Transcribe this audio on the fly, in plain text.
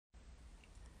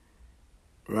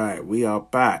Right, we are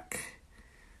back.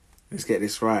 Let's get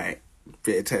this right.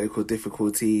 Bit of technical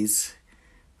difficulties.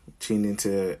 Tune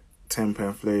into Tempo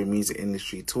and Flow Music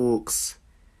Industry Talks.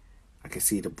 I can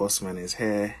see the boss man is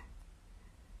here.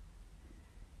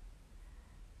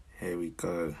 Here we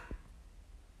go.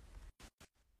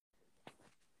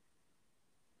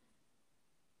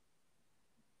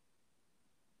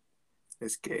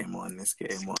 Let's get him on.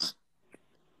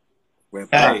 We're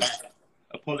Hey, back.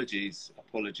 apologies.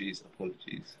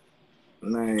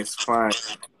 No, it's fine.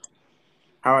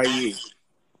 How are you?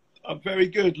 I'm very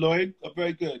good, Lloyd. I'm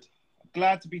very good. I'm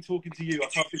glad to be talking to you. I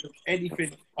can't think of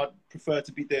anything I'd prefer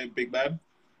to be doing, big man.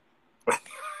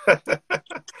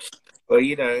 Well,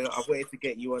 I've waited to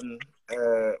get you on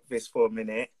this for a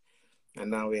minute, and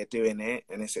now we're doing it,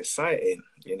 and it's exciting,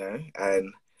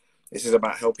 and this is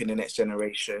about helping the next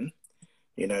generation,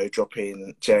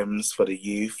 dropping gems for the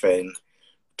youth and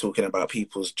talking about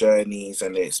people's journeys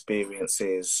and their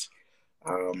experiences,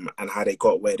 and how they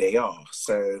got where they are.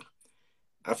 So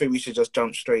I think we should just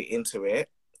jump straight into it,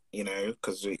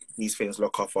 because these things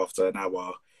lock off after an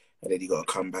hour, and then you got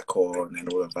to come back on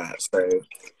and all of that. So,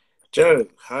 Joe,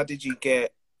 how did you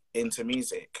get into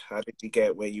music? How did you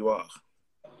get where you are?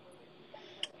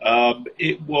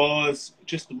 It was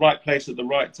just the right place at the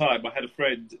right time. I had a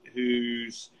friend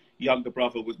whose younger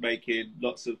brother was making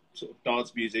lots of sort of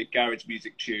dance music, garage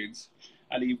music tunes,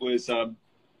 and he was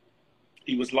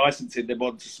licensing them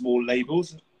onto small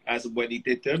labels as and when he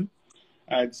did them.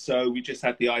 And so we just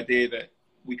had the idea that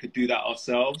we could do that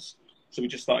ourselves. So we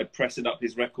just started pressing up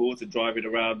his records and driving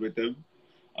around with them,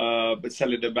 but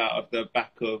selling them out the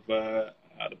back of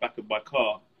my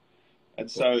car. And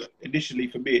so initially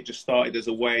for me, it just started as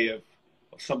a way of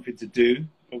something to do,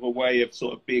 of a way of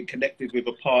sort of being connected with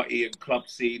a party and club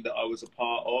scene that I was a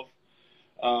part of.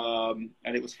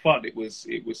 And it was fun. It was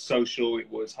social. It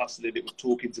was hustling. It was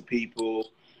talking to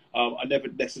people. I never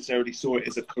necessarily saw it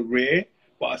as a career,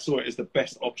 but I saw it as the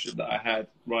best option that I had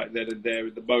right then and there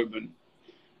in the moment.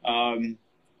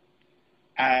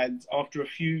 And after a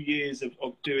few years of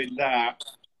doing that,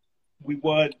 we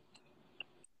weren't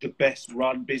the best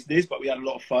run business, but we had a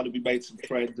lot of fun and we made some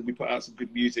friends and we put out some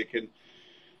good music. And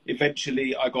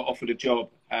eventually I got offered a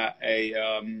job at a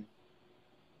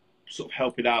sort of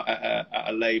helping out at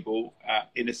a label at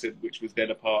Innocent, which was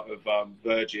then a part of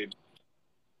Virgin.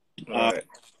 Uh, Right.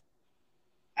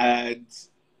 and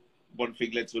one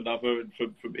thing led to another. And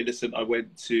from Innocent, I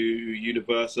went to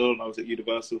Universal, and I was at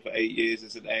Universal for 8 years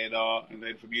as an A&R. And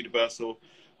then from Universal,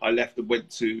 I left and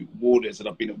went to Warners, and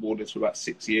I've been at Warners for about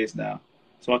 6 years now.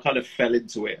 So I kind of fell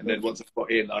into it. And then once I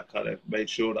got in, I kind of made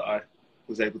sure that I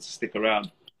was able to stick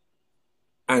around.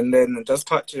 And then just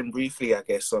touching briefly, I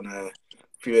guess, on a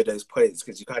few of those points,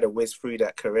 because you kind of whizzed through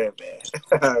that career there.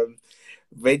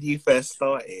 When you first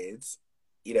started,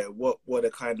 what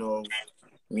the kind of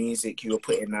music you were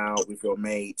putting out with your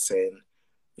mates, and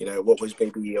what was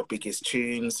maybe your biggest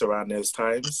tunes around those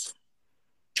times?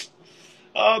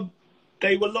 Um,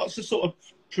 they were lots of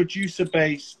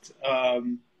producer-based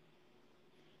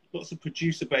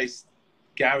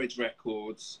garage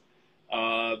records.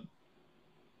 Um,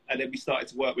 and then we started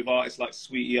to work with artists like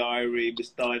Sweetie Irie, Miss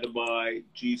Dynamite,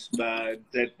 Juice Man,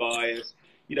 Dead Bias.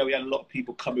 We had a lot of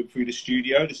people coming through the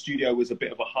studio. The studio was a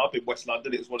bit of a hub in West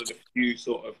London. It was one of the few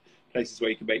sort of places where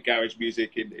you could make garage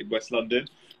music in West London.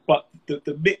 But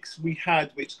the mix we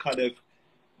had,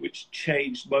 which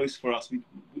changed most for us.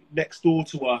 Next door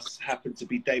to us happened to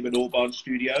be Damon Albarn's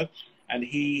studio, and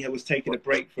he was taking a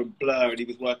break from Blur, and he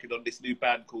was working on this new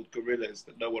band called Gorillaz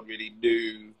that no one really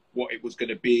knew what it was going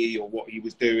to be or what he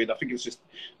was doing. I think it was just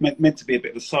meant to be a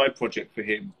bit of a side project for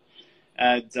him.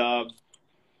 And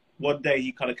one day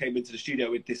he kind of came into the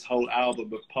studio with this whole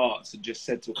album of parts and just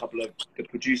said to a couple of the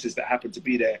producers that happened to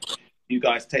be there, "You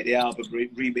guys take the album,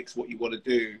 remix what you want to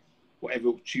do,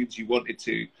 whatever tunes you wanted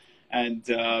to." And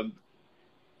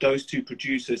those two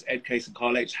producers, Ed Case and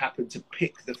Carl H, happened to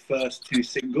pick the first two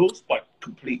singles by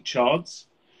complete chance.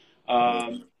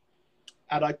 Um,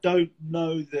 and I don't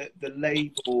know that the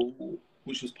label,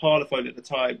 which was Parlophone at the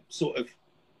time, sort of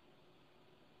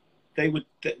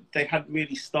they hadn't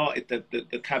really started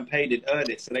the campaign in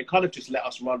earnest, so they kind of just let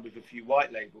us run with a few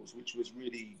white labels, which was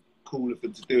really cool of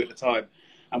them to do at the time.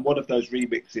 And one of those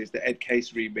remixes, the Ed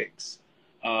Case remix,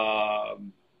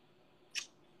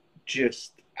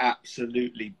 just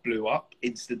absolutely blew up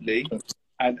instantly.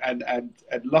 And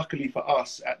luckily for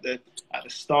us, at the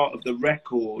start of the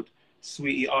record,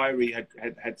 Sweetie Irie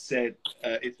had said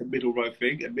it's a Middle Row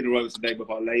thing, and Middle Row is the name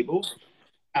of our label.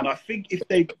 And I think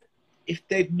if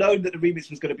they'd known that the remix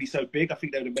was going to be so big, I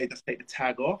think they would have made us take the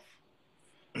tag off.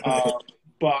 Uh,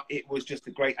 but it was just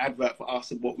a great advert for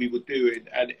us and what we were doing,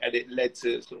 and it led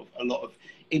to sort of a lot of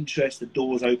interest and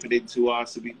doors opening to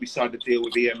us, and we signed a deal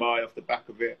with EMI off the back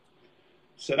of it.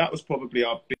 So that was probably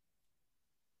our big.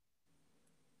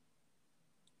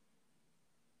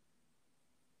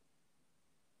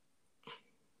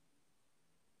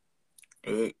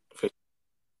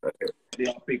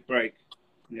 Our big break,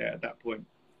 yeah, at that point.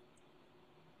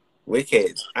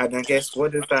 Wicked. And I guess,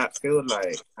 what does that feel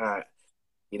like?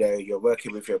 You know, you're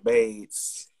working with your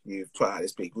mates, you've put out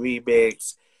this big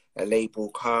remix, a label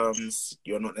comes,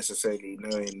 you're not necessarily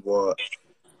knowing what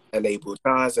a label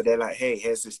does, and they're like, hey,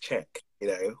 here's this check. You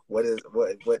know, what did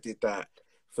that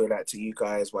feel like to you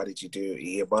guys? Why did you do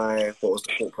EMI? What was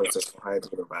the thought process behind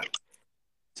all of that?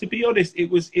 To be honest, it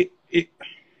was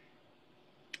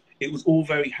all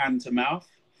very hand to mouth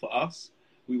for us.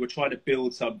 We were trying to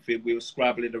build something. We were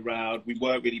scrabbling around. We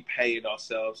weren't really paying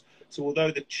ourselves. So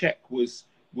although the check was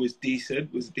a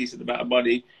decent amount of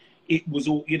money, it was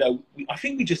all, you know, I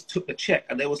think we just took the check,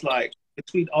 and there was like,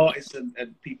 between artists and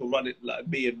people running, like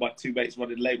me and my two mates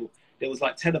running the label, there was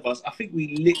like 10 of us. I think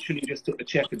we literally just took the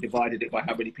check and divided it by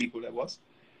how many people there was.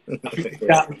 I think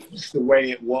that was just the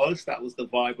way it was. That was the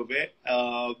vibe of it.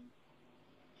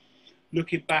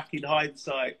 Looking back in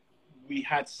hindsight, we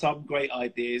had some great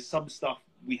ideas, some stuff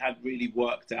we had really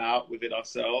worked out within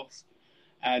ourselves.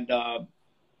 And I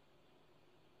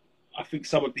think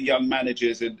some of the young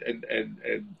managers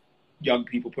and young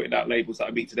people putting out labels that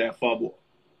I meet today are far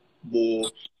more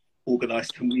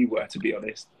organised than we were, to be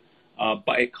honest.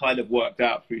 But it kind of worked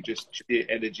out through just sheer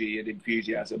energy and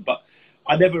enthusiasm. But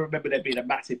I never remember there being a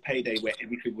massive payday where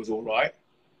everything was all right.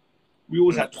 We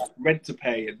always had like rent to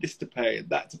pay and this to pay and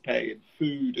that to pay and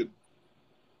food and,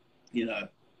 you know.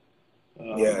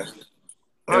 Yeah,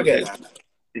 I get that.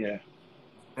 Yeah.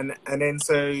 And then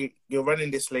so you're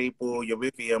running this label, you're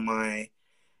with EMI,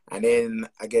 and then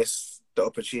I guess the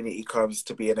opportunity comes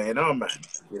to be an A&R man,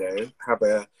 you know, have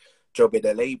a job in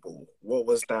a label. What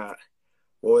was that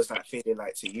feeling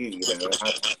like to you? You know,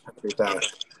 how did that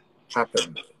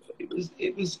happen? It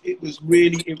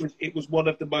was one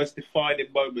of the most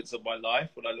defining moments of my life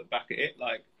when I look back at it.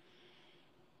 Like,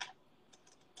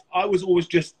 I was always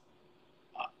just,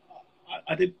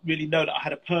 I didn't really know that I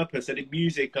had a purpose, and in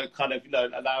music, I kind of, you know,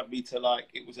 allowed me to, like,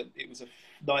 it was a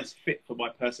nice fit for my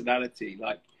personality.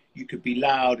 Like, you could be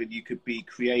loud and you could be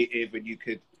creative, and you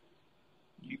could.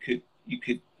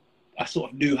 I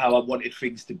sort of knew how I wanted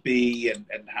things to be and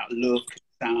how to look,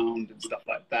 sound, and stuff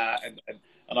like that. And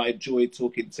I enjoyed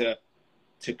talking to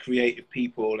creative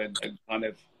people and kind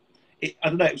of, I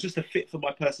don't know, it was just a fit for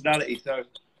my personality. So,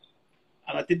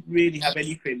 and I didn't really have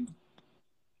anything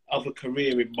of a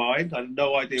career in mind. I had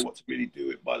no idea what to really do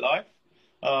with my life.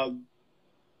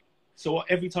 So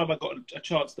every time I got a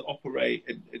chance to operate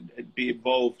and be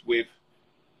involved with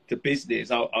the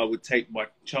business, I would take my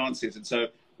chances. And so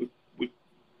with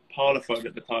Parlophone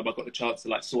at the time, I got the chance to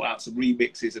like sort out some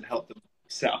remixes and help them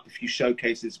set up a few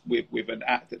showcases with an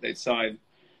act that they'd signed.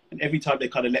 And every time they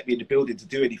kind of let me in the building to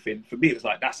do anything, for me, it was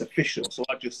like, that's official. So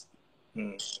I just,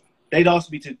 they'd ask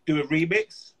me to do a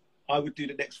remix. I would do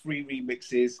the next 3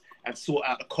 remixes and sort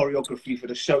out the choreography for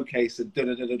the showcase and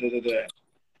da-da-da-da-da-da.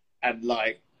 And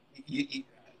like,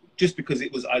 just because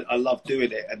it was, I loved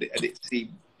doing it, and it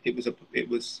seemed,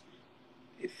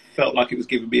 it felt like it was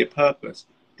giving me a purpose.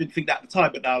 Didn't think that at the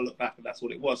time, but now I look back and that's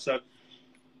what it was. So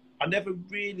I never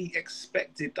really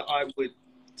expected that I would,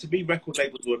 to me, record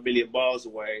labels were a million miles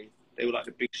away. They were like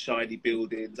the big shiny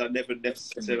buildings. I never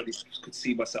necessarily could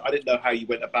see myself. I didn't know how you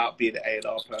went about being an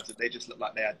A&R person. They just looked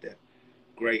like they had their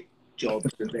great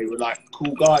jobs and they were like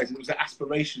cool guys. It was an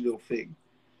aspirational thing.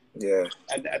 Yeah.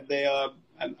 And they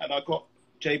and I got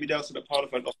Jamie Nelson at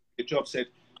Parlophone offered me a job. Said,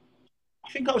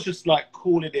 I think I was just like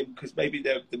calling him because maybe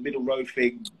the Middle Road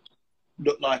thing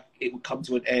looked like it would come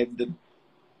to an end, and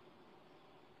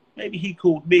maybe he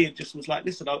called me and just was like,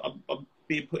 listen, I'm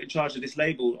being put in charge of this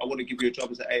label. I want to give you a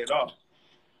job as an A&R.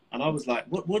 And I was like,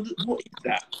 what is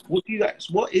that?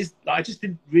 What is, I just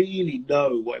didn't really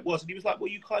know what it was. And he was like, well,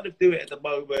 you kind of do it at the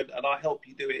moment and I help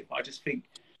you do it. But I just think,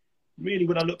 really,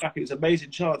 when I look back, it was an amazing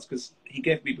chance because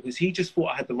he just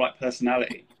thought I had the right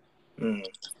personality.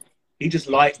 He just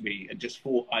liked me and just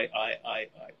thought I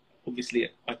obviously,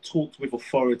 I talked with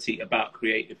authority about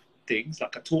creative things.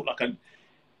 Like, I talked like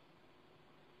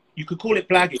you could call it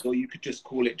blagging, or you could just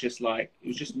call it just like, it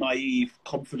was just naive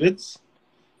confidence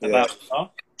about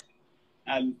stuff.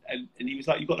 And he was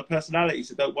like, you've got a personality,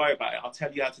 so don't worry about it. I'll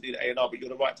tell you how to do the A&R, but you're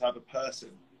the right type of person.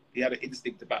 He had an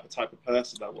instinct about the type of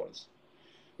person I was,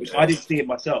 which I didn't see in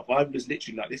myself. I was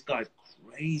literally like, this guy's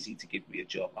crazy to give me a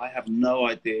job. I have no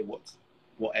idea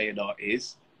what A&R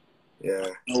is. Yeah.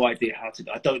 No idea how to.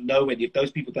 I don't know any of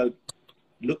those people. Don't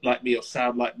look like me or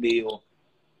sound like me, or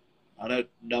I don't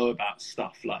know about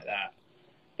stuff like that.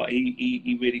 But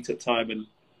he really took time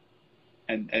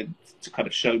and to kind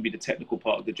of show me the technical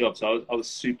part of the job. So I was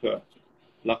super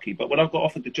lucky. But when I got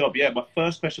offered the job, yeah, my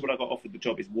first question when I got offered the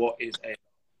job is, what is A?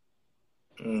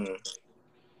 Mm.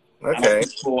 And I Okay.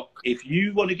 just thought, if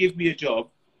you want to give me a job,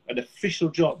 an official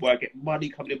job where I get money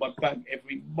coming in my bank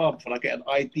every month, and I get an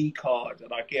ID card,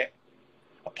 and I get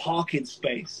a parking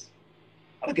space,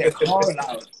 and I get a car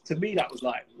allowance, to me that was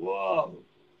like, whoa.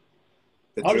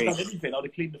 The I'd have dream. done anything. I'd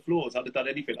have cleaned the floors. I'd have done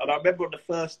anything. And I remember on the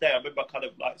first day, I remember kind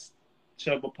of like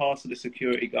showed my pass to the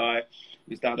security guy who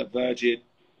was down at Virgin.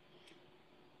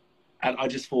 And I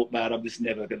just thought, man, I'm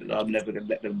never gonna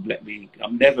let them let me.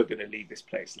 I'm never gonna leave this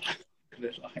place. I'm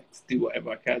gonna do whatever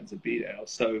I can to be there. I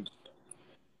was so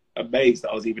amazed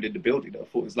that I was even in the building. I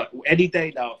thought it was like any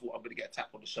day now. I thought I'm gonna get a tap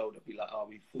on the shoulder, and be like, "Oh,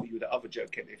 we thought you were the other Joe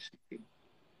Kentish."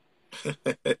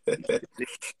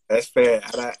 That's fair.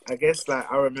 And I guess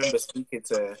like I remember speaking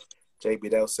to Jamie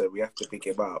Nelson, we have to pick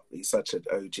him up. He's such an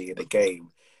OG in the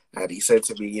game. And he said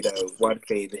to me, you know, one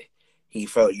thing he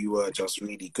felt you were just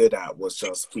really good at was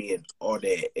just being on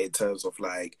it in terms of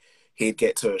like he'd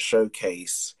get to a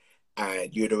showcase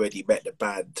and you'd already met the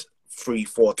band 3,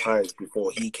 4 times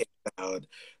before he came down,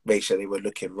 make sure they were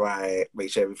looking right,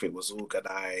 make sure everything was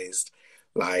organized.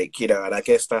 Like, you know, and I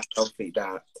guess that's something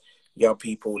that young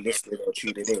people listening or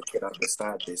tuning in can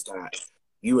understand is that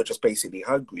you were just basically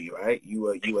hungry, right? You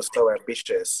were so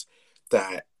ambitious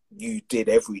that you did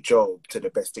every job to the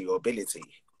best of your ability.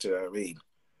 Do you know what I mean?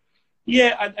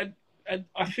 Yeah, and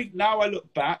I think now I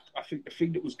look back, I think the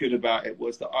thing that was good about it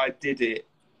was that I did it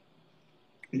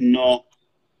not.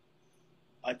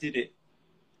 I did it.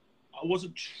 I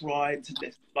wasn't trying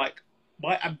to like.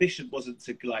 My ambition wasn't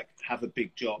to like have a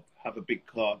big job, have a big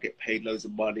car, get paid loads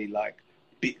of money. Like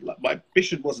my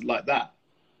ambition wasn't like that.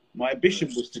 My ambition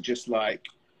was to just like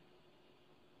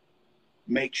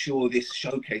make sure this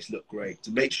showcase looked great,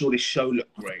 to make sure this show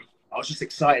looked great. I was just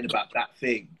excited about that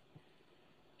thing.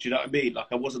 Do you know what I mean? Like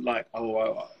I wasn't like,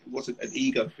 it wasn't an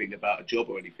ego thing about a job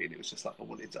or anything. It was just like I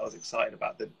was excited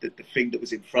about the thing that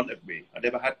was in front of me. I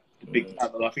never had the big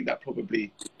plan, and I think that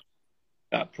probably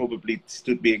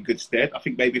stood me in good stead. I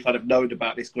think maybe if I'd have known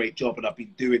about this great job and I'd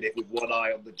been doing it with one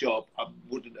eye on the job, I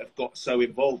wouldn't have got so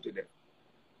involved in it.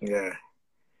 Yeah.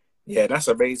 Yeah, that's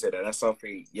amazing. And that's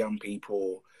something young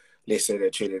people listening to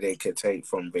Trinidad can take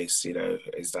from this, you know,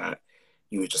 is that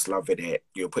you were just loving it.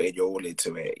 You were putting your all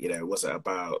into it. You know, it wasn't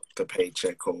about the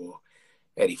paycheck or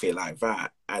anything like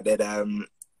that. And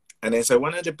then so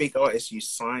one of the big artists you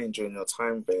signed during your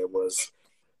time there was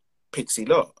Pixie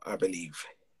Lott, I believe.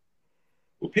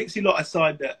 Well, Pixie Lott I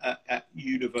signed at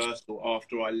Universal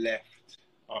after I left.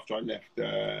 After I left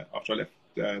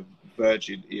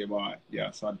Virgin EMI. Yeah,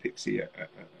 I signed Pixie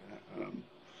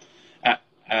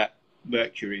at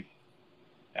Mercury.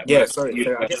 Yeah, sorry.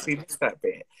 So I guess we missed that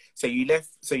bit. So you left.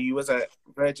 So you was at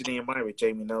Virgin EMI with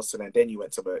Jamie Nelson, and then you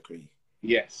went to Mercury.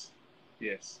 Yes.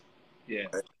 Yeah.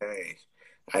 Okay.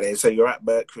 And then so you're at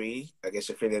Mercury. I guess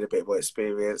you're feeling a bit more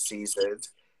experienced, seasoned,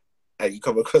 and you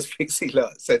come across Pixie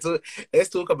Lott. So let's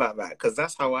talk about that because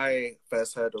that's how I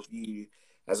first heard of you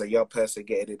as a young person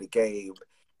getting in the game.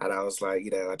 And I was like,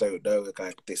 you know, I don't know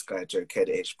this guy Joe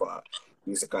Kentish, but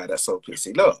he's a guy that sold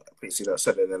Pixie Lott. Pixie Lott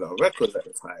selling a lot of records at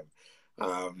the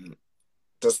time.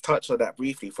 Just touch on that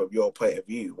briefly from your point of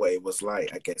view, what it was like,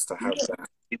 I guess, to have that.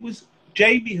 It was,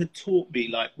 Jamie had taught me,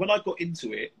 like, when I got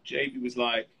into it, Jamie was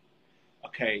like,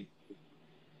 okay,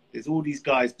 there's all these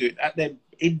guys doing, at then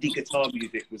indie guitar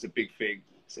music was a big thing.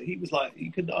 So he was like,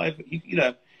 you can either, you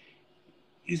know,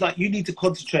 he's like, you need to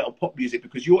concentrate on pop music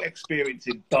because you're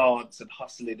experiencing dance and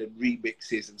hustling and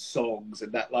remixes and songs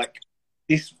and that, like,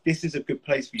 this is a good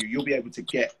place for you. You'll be able to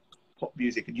get pop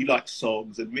music and you like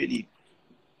songs and really,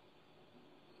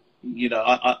 you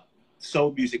know,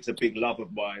 soul music's a big love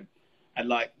of mine. And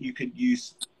like, you can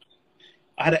use,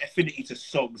 I had an affinity to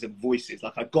songs and voices.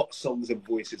 Like I got songs and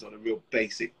voices on a real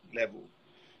basic level.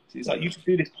 So he's like, you can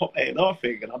do this pop A&R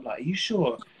thing. And I'm like, are you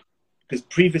sure? Because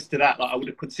previous to that, like I would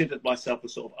have considered myself a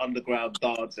sort of underground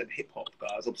dance and hip hop guy.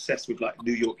 I was obsessed with like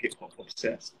New York hip hop,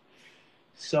 obsessed.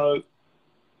 So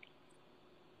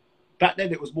back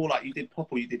then it was more like you did pop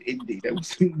or you did indie. There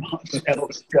wasn't much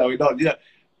else going on. You know,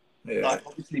 like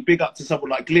obviously big up to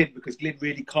someone like Glyn because Glyn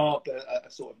really carved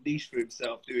a sort of niche for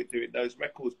himself doing those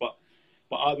records. But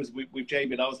I was with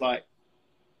Jamie and I was like,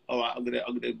 all right, I'm gonna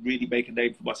really make a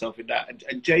name for myself in that.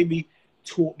 And Jamie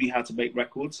taught me how to make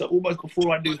records. So almost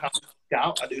before I knew how to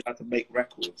scout, I knew how to make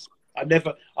records.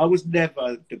 I was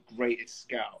never the greatest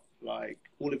scout. like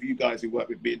all of you guys who work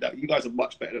with me, that you guys are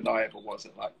much better than I ever was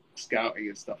at like scouting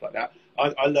and stuff like that.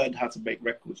 I learned how to make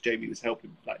records. Jamie was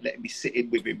helping, like letting me sit in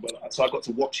with him. So I got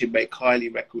to watch him make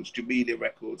Kylie records, Jamelia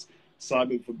records,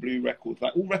 Simon from Blue Records,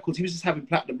 like all records. He was just having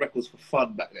platinum records for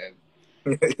fun back then.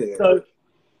 Yeah.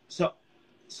 So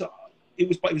it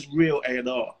was real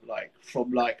A&R, like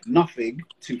from like nothing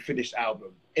to finished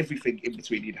album, everything in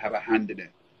between. You'd have a hand in it.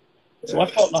 So I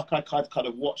felt like I kind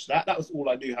of watched that. That was all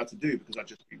I knew how to do because I'd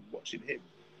just been watching him.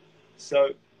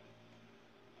 So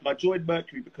I joined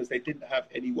Mercury because they didn't have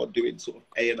anyone doing sort of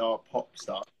A&R pop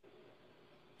stuff.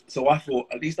 So I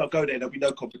thought, at least I'll go there and there'll be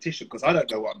no competition because I don't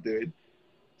know what I'm doing.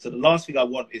 So the last thing I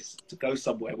want is to go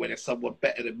somewhere where there's someone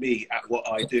better than me at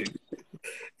what I do.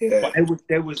 Yeah. But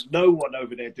there was no one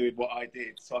over there doing what I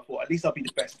did. So I thought, at least I'll be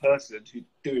the best person who's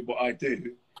doing what I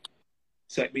do.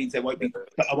 So it means I won't be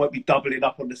doubling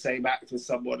up on the same act as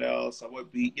someone else. I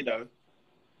won't be, you know.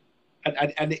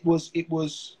 And it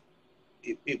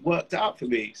worked out for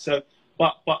me. So,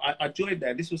 but I joined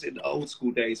there. This was in the old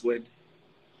school days when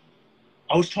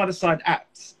I was trying to sign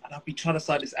acts, and I'd be trying to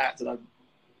sign this act, and I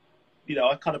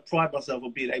kind of pride myself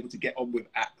on being able to get on with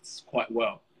acts quite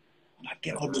well. And I'd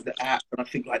get on with the act, and I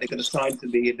think like they're going to sign to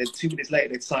me, and then 2 minutes later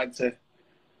they'd sign to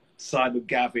Simon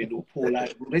Gavin or Paul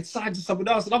Admiral. They'd sign to someone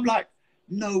else, and I'm like,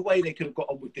 no way they could have got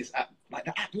on with this act. Like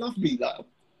the act loved me. Like,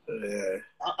 Yeah.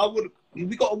 I would.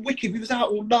 We got on wicked. We was out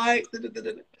all night. And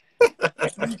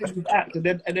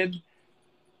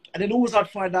then always I'd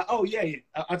find out. Oh yeah,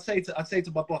 I'd say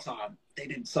to my boss, they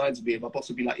didn't sign to me, and my boss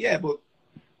would be like, yeah, but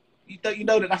don't you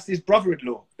know that that's his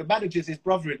brother-in-law? The manager's his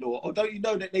brother-in-law, or don't you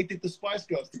know that they did the Spice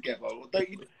Girls together? Or don't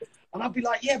you? And I'd be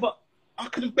like, yeah, but I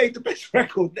could have made the best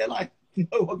record. They're like,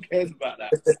 no one cares about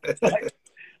that.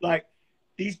 like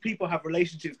these people have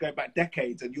relationships going back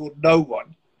decades, and you're no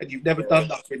one, and you've never done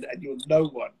nothing, and you're no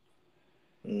one.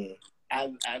 Mm.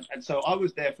 And so I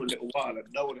was there for a little while, and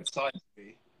no one had signed to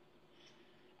me.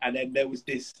 And then there was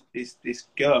this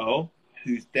girl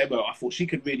whose demo, I thought she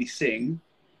could really sing,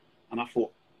 and I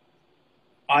thought,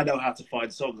 I know how to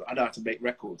find songs, I know how to make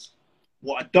records.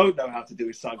 What I don't know how to do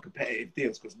is sign competitive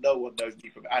deals because no one knows me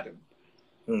from Adam.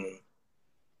 Mm.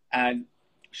 And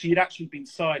she had actually been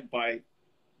signed by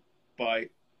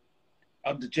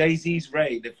under Jay-Z's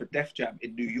reign for Def Jam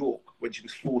in New York when she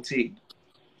was 14.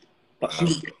 But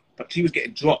she was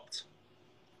getting dropped.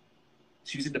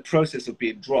 She was in the process of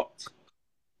being dropped.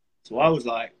 So I was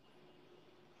like,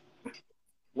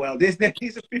 well, there's a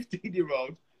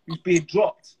 15-year-old who's being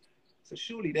dropped. So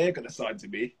surely they're going to sign to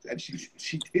me. And she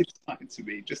did sign to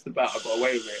me, just about. I got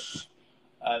away with it.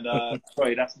 And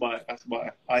sorry, that's my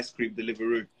ice cream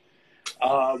Deliveroo.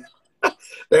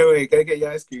 Don't worry, go get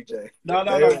your ice cream, Jay. No,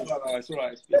 it's all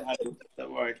right. It's been handled.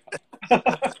 Don't worry.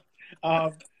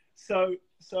 So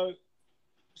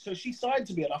she signed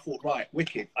to me, and I thought, right,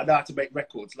 wicked. I know how to make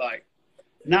records. Like,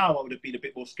 now I would have been a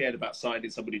bit more scared about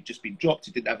signing somebody who'd just been dropped,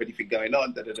 who didn't have anything going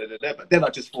on. But then I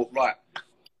just thought, right,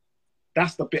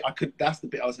 that's the bit I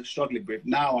was struggling with.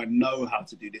 Now I know how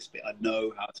to do this bit. I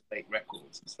know how to make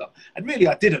records and stuff. And really,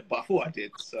 I didn't, but I thought I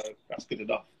did. So that's good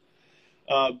enough.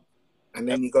 And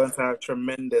then you're going to have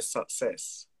tremendous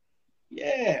success.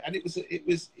 Yeah, and it was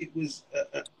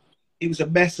a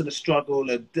mess and a struggle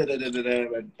and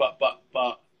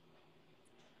but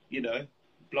you know,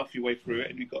 bluff your way through it,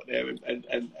 and we got there,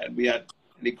 and we had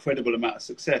an incredible amount of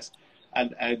success,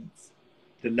 and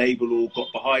the label all got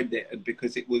behind it, and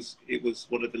because it was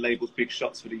one of the label's big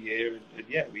shots for the year, and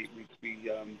yeah, we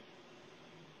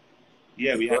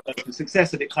had some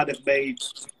success, and it kind of made.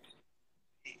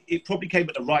 It probably came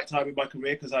at the right time in my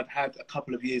career because I'd had a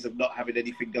couple of years of not having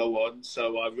anything go on.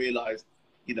 So I realised,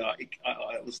 you know,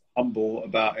 I was humble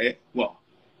about it. Well,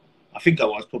 I think I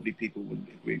was. Probably people wouldn't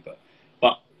agree, but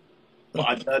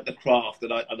I learned the craft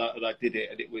and I did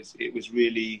it, and it was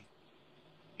really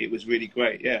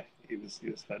great. Yeah, it was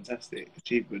fantastic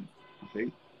achievement, I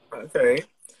think. Okay,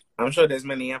 I'm sure there's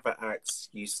many other acts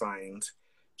you signed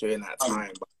during that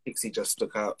time, but Pixie just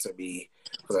stuck out to me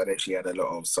because I think she had a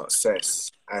lot of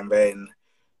success. And then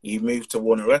you moved to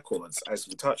Warner Records, as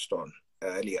we touched on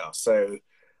earlier. So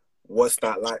what's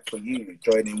that like for you,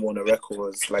 joining Warner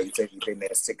Records? Like you said, you've been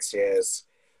there 6 years,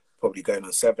 probably going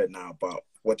on 7 now, but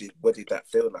what did that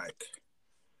feel like?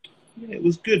 Yeah, it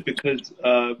was good because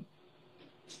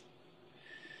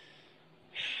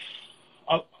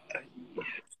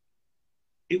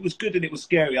it was good and it was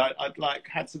scary. I'd like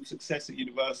had some success at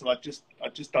Universal. I'd just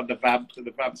done the Vamps, and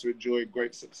the Vamps are enjoying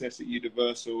great success at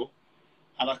Universal.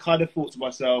 And I kind of thought to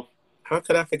myself, how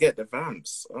could I forget the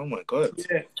Vamps? Oh my God.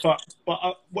 Yeah,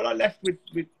 but when I left with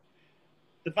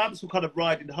the Vamps were kind of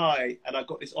riding high, and I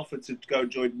got this offer to go and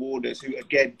join Warners, who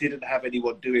again didn't have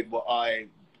anyone doing what I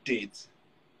did,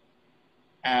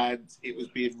 and it was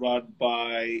being run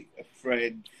by a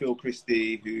friend, Phil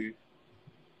Christie, who.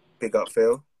 Big up,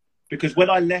 Phil. Because when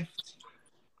I left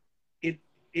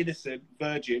Innocent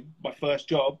Virgin, my first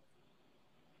job,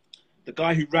 the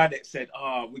guy who ran it said,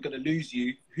 we're going to lose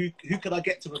you. Who can I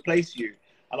get to replace you?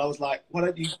 And I was like, why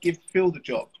don't you give Phil the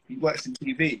job? He works in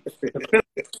TV.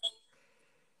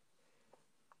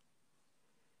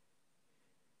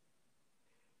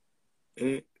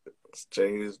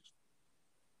 James.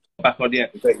 Back on, yeah.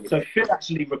 So Phil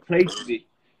actually replaced me.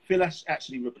 Phil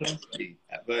actually replaced me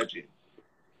at Virgin.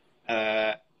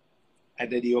 And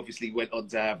then he obviously went on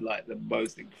to have like the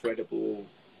most incredible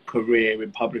career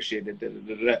in publishing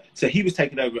and So he was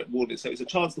taken over at Warner. So it was a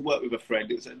chance to work with a friend.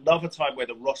 It was another time where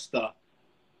the roster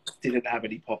didn't have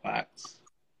any pop acts.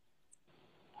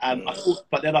 And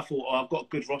but then I thought, I've got a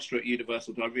good roster at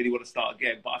Universal. Do I really want to start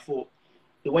again? But I thought,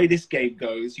 the way this game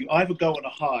goes, you either go on a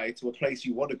high to a place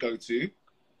you want to go to,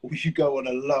 or you go on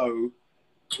a low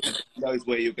and knows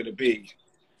where you're going to be.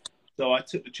 So I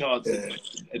took the chance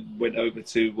and went over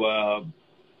to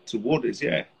Warners,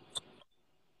 yeah.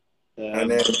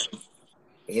 And then,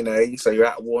 you know, so you're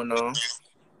at Warner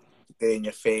doing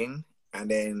your thing, and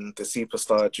then the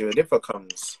superstar Dua Lipa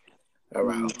comes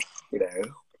around, you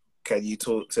know. Can you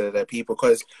talk to the people?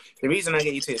 Because the reason I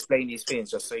get you to explain these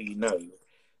things, just so you know,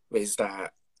 is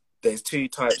that there's two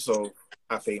types of,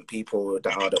 I think, people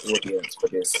that are the audience for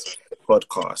this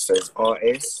podcast. There's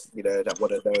artists, you know, that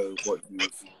want to know what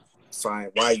you've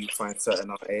signed, why you find certain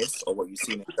artists, or what you've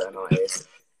seen in certain artists.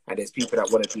 And there's people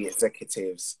that want to be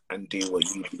executives and do what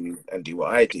you do and do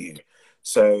what I do.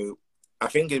 So I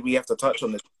think we have to touch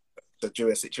on the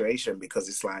Dua situation, because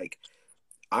it's like,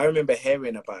 I remember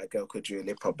hearing about a girl called Dua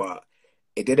Lipa, but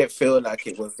it didn't feel like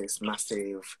it was this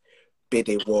massive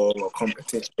bidding war or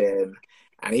competition.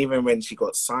 And even when she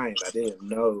got signed, I didn't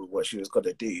know what she was going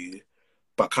to do.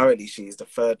 But currently, she's the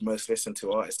third most listened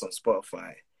to artist on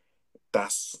Spotify.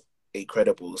 That's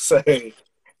incredible. So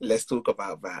let's talk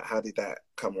about that. How did that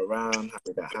come around? How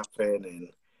did that happen? And,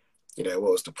 you know,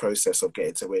 what was the process of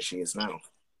getting to where she is now?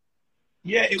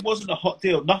 Yeah, it wasn't a hot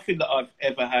deal. Nothing that I've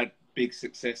ever had big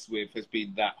success with has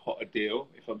been that hot a deal,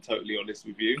 if I'm totally honest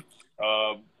with you.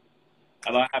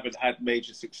 And I haven't had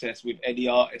major success with any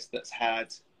artist that's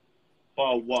had,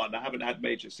 bar one, I haven't had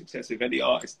major success with any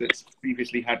artist that's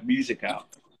previously had music out.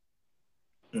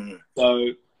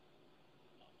 So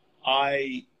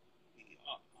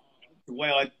the way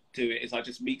I do it is I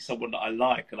just meet someone that I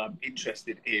like and I'm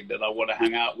interested in and I want to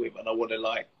hang out with and I want to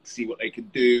like see what they can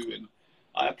do, and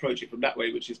I approach it from that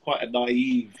way, which is quite a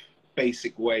naive,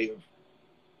 basic way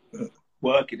of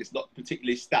working. It's not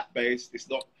particularly stat-based. It's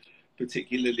not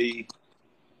particularly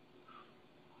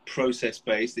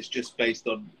process-based. It's just based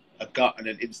on a gut and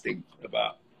an instinct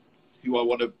about who I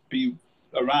want to be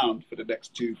around for the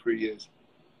next 2-3 years.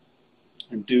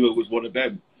 And Dua was one of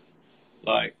them.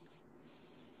 Like,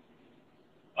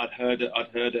 I'd heard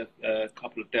a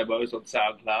couple of demos on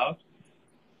SoundCloud,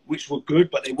 which were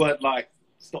good, but they weren't like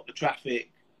Stop the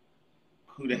Traffic,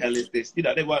 who the hell is this? You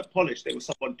know, they weren't polished. They were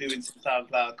someone doing some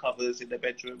SoundCloud covers in their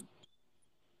bedroom.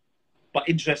 But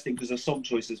interesting, because the song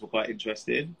choices were quite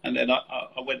interesting. And then I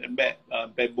went and met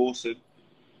Ben Mawson,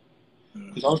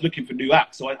 because I was looking for new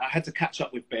acts. So I had to catch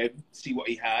up with Ben, see what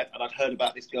he had. And I'd heard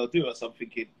about this girl Dua, so I'm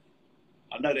thinking,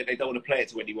 I know that they don't want to play it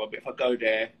to anyone, but if I go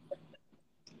there,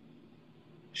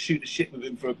 shoot the shit with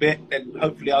him for a bit, then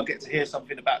hopefully I'll get to hear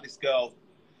something about this girl.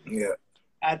 Yeah.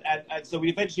 And so we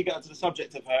eventually get onto the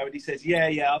subject of her, and he says, yeah,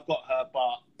 I've got her,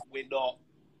 but we're not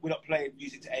playing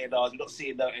music to A&Rs. We're not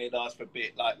seeing no A&Rs for a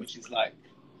bit, like, which is like,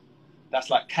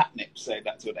 that's like catnip saying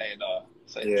that to an A&R.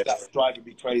 So that was driving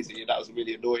me crazy, and that was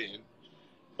really annoying.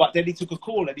 But then he took a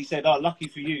call and he said, lucky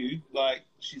for you, like,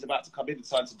 she's about to come in and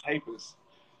sign some papers.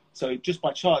 So just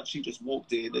by chance, she just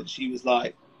walked in and she was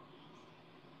like,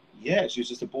 yeah, she was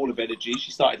just a ball of energy.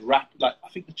 She started rap, like, I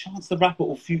think the Chance the Rapper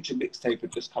or Future mixtape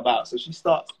had just come out. So she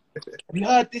starts, have you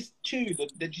heard this tune?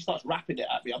 And then she starts rapping it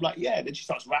at me. I'm like, yeah. And then she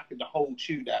starts rapping the whole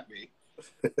tune at me.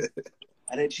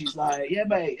 And then she's like, yeah,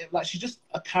 mate. Like, she's just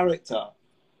a character.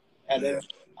 And then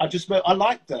I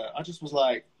liked her. I just was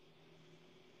like,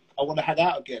 I want to hang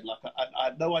out again. Like, I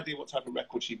had no idea what type of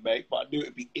record she'd make, but I knew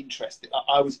it'd be interesting.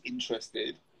 I was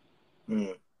interested.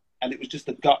 And it was just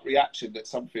a gut reaction that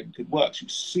something could work. She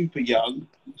was super young.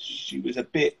 She was a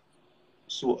bit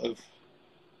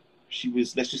she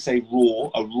was, let's just say,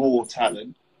 a raw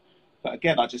talent. But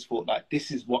again, I just thought, like,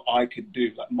 this is what I could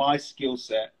do. Like, my skill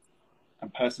set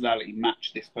and personality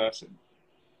match this person.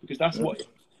 Because that's what,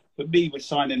 for me, with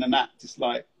signing an act, it's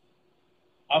like,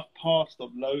 I've passed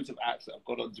on loads of acts that have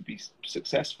gone on to be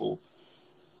successful,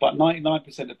 but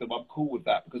 99% of them I'm cool with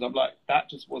that, because I'm like, that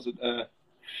just wasn't a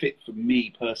fit for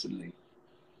me personally.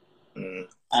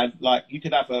 And like, you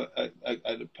could have a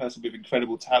person with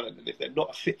incredible talent, and if they're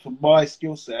not a fit for my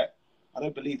skill set, I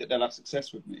don't believe that they'll have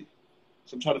success with me.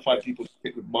 So I'm trying to find people that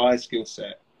fit with my skill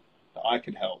set that I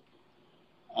can help.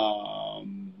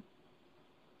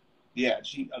 Yeah,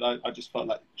 I just felt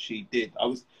like she did. I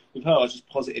was with her. I was just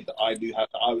positive that I knew how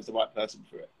I was the right person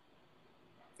for it.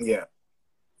 Yeah,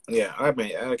 yeah. I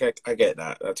get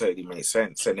that. That totally makes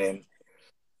sense. And then,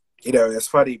 you know, it's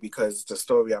funny because the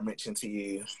story I mentioned to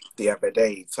you the other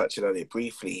day, touching on it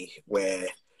briefly, where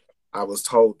I was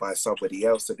told by somebody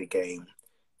else at the game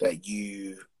that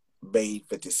you made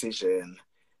the decision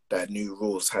that New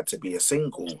Rules had to be a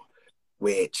single,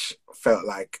 which felt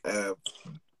like a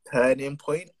turning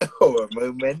point or a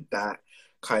moment that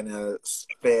kind of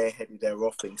spearheaded their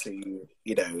off into,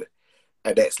 you know,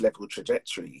 a next level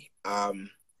trajectory.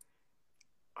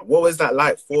 What was that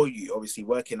like for you? Obviously,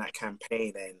 working that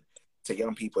campaign, and to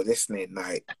young people listening,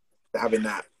 like having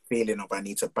that feeling of, I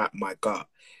need to back my gut.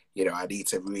 You know, I need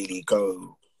to really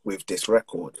go with this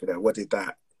record. You know, what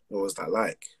was that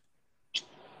like?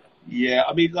 Yeah,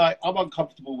 I mean, like, I'm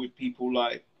uncomfortable with people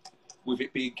like with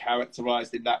it being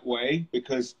characterized in that way,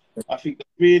 because I think that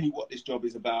really what this job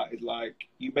is about is like,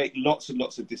 you make lots and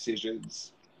lots of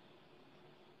decisions,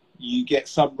 you get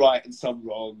some right and some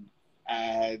wrong,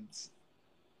 and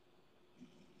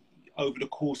over the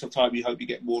course of time you hope you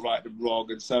get more right than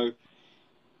wrong. And so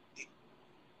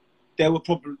there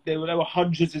were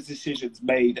hundreds of decisions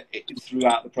made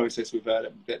throughout the process with her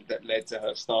that led to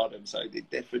her stardom. So it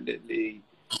definitely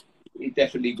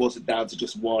wasn't down to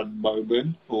just one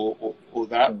moment or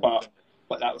that, but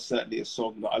that was certainly a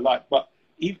song that I liked. But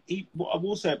what I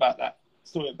will say about that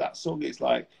story of that song is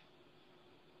like,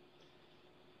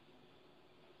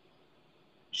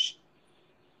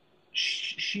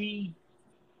 she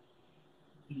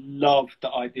loved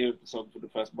the idea of the song from the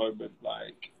first moment.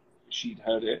 Like, she'd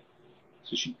heard it,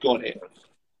 so she got it,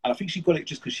 and I think she got it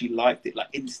just because she liked it, like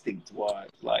instinct-wise.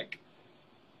 Like,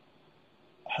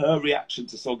 her reaction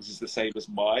to songs is the same as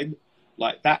mine.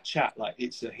 Like, that chat, like,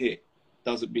 it's a hit,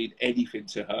 doesn't mean anything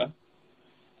to her,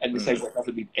 and the same way it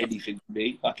doesn't mean anything to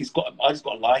me. Like, I just got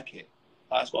to like it.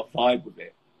 Like, I just got to vibe with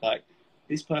it. Like,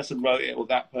 this person wrote it or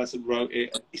that person wrote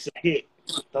it, it's a hit.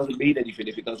 It doesn't mean anything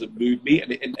if it doesn't move me.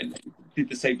 And it did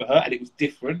the same for her, and it was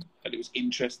different and it was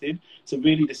interesting. So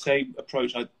really the same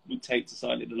approach I would take to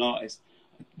signing an artist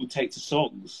would take to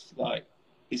songs. Like,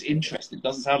 it's interesting. It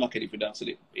doesn't sound like anything else,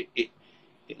 and it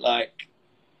like,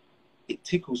 it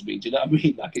tickles me. Do you know what I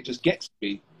mean? Like, it just gets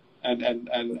me, and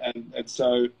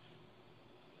so,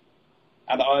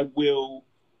 and I will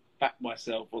back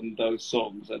myself on those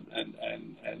songs, and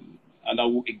I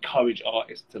will encourage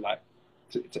artists to like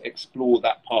to explore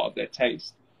that part of their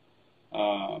taste.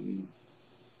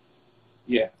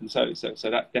 Yeah, and so that's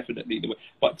definitely the way.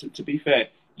 But to be fair,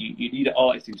 you need an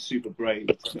artist who's super brave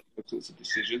to make those sorts of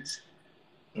decisions,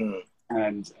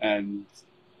 and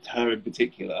her in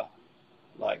particular,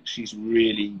 like, she's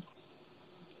really,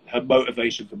 her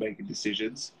motivation for making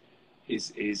decisions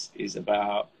is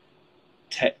about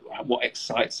what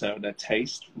excites her and her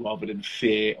taste, rather than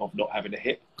fear of not having a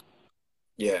hit.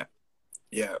 Yeah,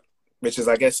 yeah. Which is,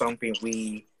 I guess, something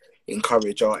we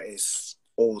encourage artists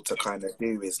all to kind of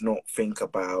do, is not think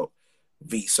about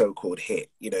the so-called hit.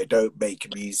 You know, don't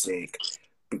make music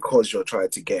because you're trying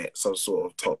to get some sort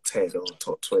of top 10 or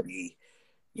top 20,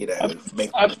 you know.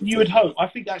 You would hope. I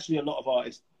think actually a lot of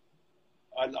artists,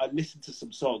 I listen to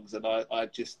some songs, and I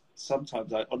just,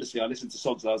 sometimes I listen to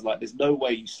songs and I was like, there's no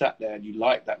way you sat there and you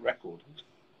liked that record.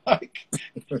 Like,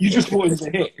 you just thought it was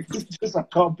a hit. It's just, I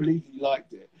can't believe you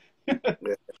liked it.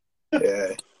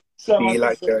 Yeah. So you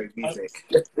like your own music.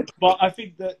 But I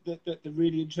think that the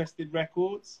really interesting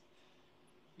records,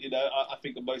 you know, I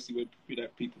think that mostly when, you know,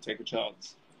 people take a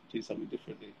chance, do something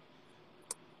differently.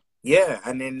 Yeah,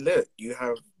 and then look, you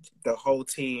have the whole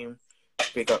team,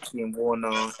 big up Team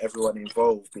Warner, everyone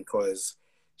involved, because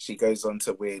she goes on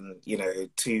to win, you know,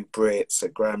 2 Brits, a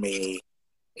Grammy.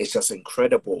 It's just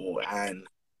incredible. And,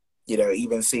 you know,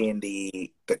 even seeing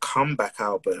the comeback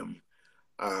album,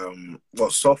 well,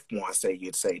 sophomore,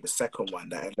 you'd say the second one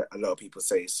that a lot of people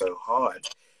say is so hard.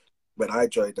 When I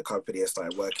joined the company and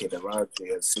started working around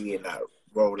you and seeing that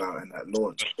rollout and that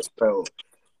launch, it felt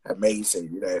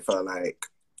amazing. You know, it felt like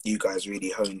you guys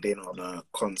really honed in on a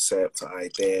concept,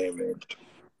 idea, and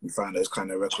you found those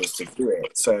kind of records to do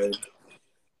it. So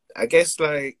I guess,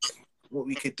 like, what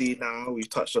we could do now, we've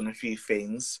touched on a few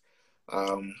things.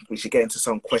 We should get into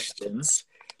some questions.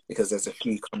 because there's a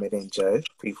few coming in, Joe.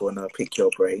 People want to pick your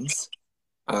brains.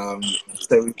 So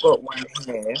we've got one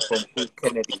here from Paul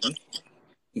Kennedy.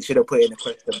 He should have put in a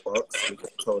question box. We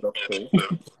just told off Paul.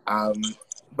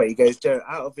 But he goes, Joe,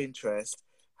 out of interest,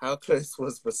 how close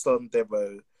was the song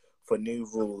demo for New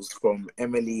Rules from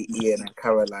Emily, Ian, and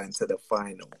Caroline to the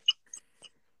final?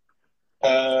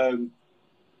 I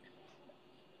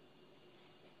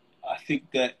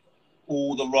think that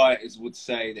all the writers would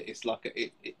say that it's like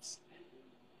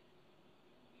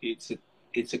it's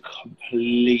a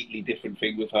completely different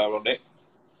thing with her on it.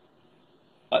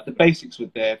 Like the basics were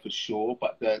there for sure,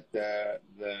 but the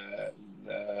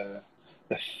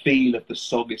feel of the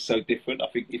song is so different. I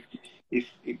think if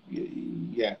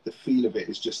the feel of it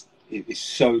is just is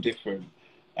so different,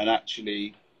 and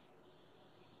actually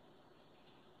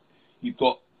you've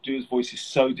got Dua's voice is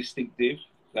so distinctive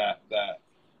that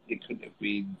it couldn't have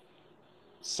been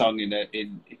sung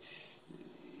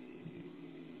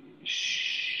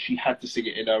she had to sing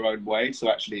it in her own way. So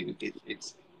actually,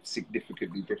 it's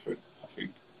significantly different, I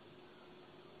think.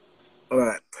 All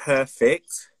right,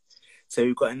 perfect. So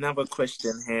we've got another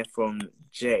question here from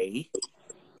Jay.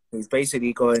 He's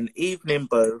basically going, evening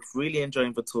both, really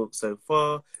enjoying the talk so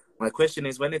far. My question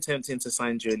is, when attempting to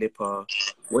sign Dua Lipa,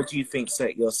 what do you think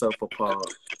set yourself apart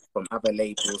from other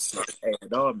labels like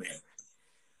A&R men?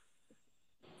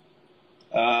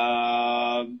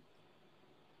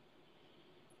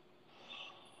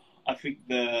 I think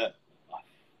that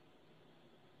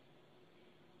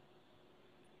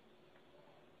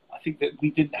we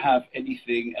didn't have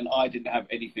anything, and I didn't have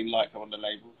anything like her on the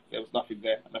label. There was nothing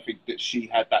there, and I think that she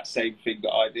had that same thing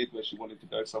that I did, where she wanted to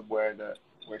go somewhere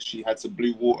where she had some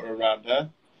blue water around her.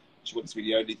 She wanted to be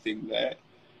the only thing there.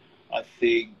 I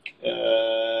think,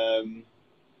 and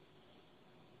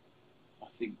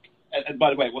by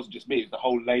the way, it wasn't just me; it was the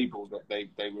whole label that they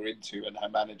were into, and her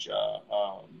manager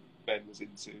Ben was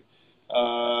into.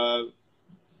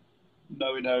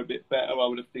 Knowing her a bit better, I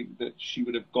would have think that she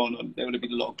would have gone on. There would have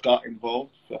been a lot of gut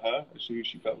involved for her as to who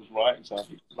she felt was right. So I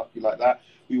think lucky like that.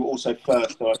 We were also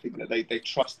first, so I think that they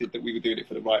trusted that we were doing it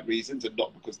for the right reasons and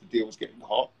not because the deal was getting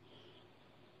hot.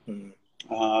 And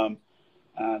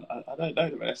I don't know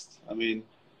the rest. I mean,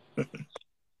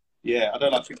 yeah, I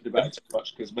don't like thinking about it too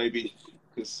much because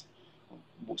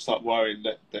we'll start worrying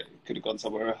that it could have gone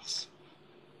somewhere else.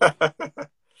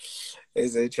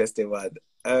 It's an interesting one.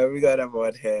 We got another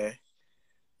one here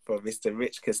from Mr.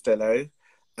 Rich Costello.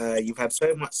 You've had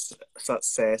so much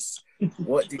success.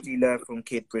 What did you learn from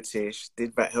Kid British?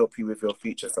 Did that help you with your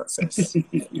future success?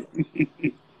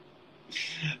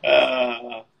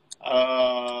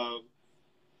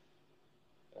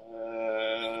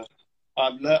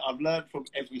 I've learned from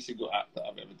every single act that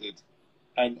I've ever did,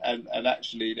 and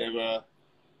actually there were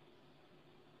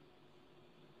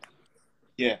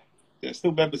there's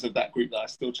still members of that group that I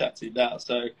still chat to now.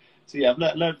 So yeah, I've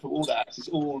learned from all that. It's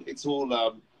all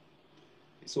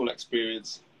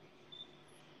experience.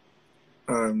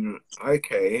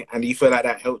 Okay, and you feel like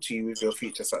that helped you with your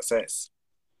future success?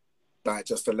 Like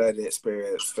just the learning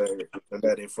experience, the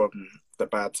learning from the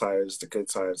bad times, the good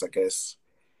times, I guess.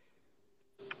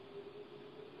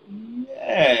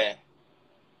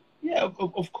 Yeah,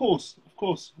 of course.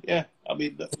 Yeah, I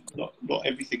mean, not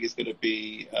everything is going to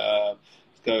be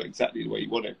go exactly the way you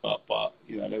want it, but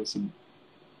there was some,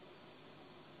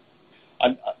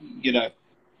 and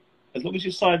as long as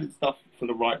you're signing stuff for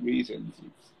the right reasons,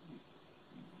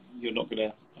 you're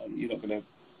gonna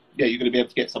be able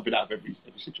to get something out of every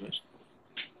situation.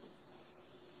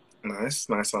 Nice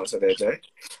answer there, Jay.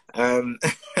 And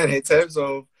in terms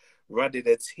of running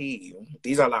a team,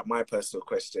 these are like my personal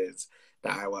questions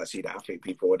that I think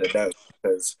people want to know.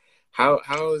 Because how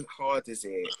hard is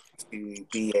it to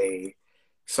be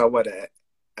someone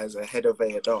as a head of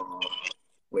A&R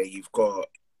where you've got,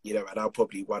 and I'm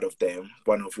probably one of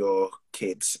your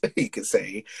kids, you could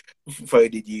say,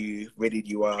 phoning you, ringing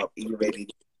you up, emailing you,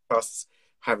 plus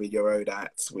having your own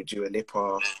acts with Dua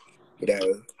Lipa.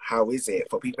 How is it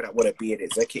for people that want to be an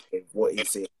executive? What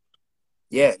is it?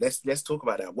 Yeah, let's talk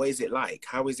about that. What is it like?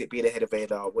 How is it being a head of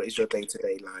A&R? What is your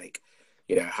day-to-day like?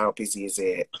 How busy is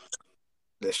it?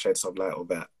 Let's shed some light on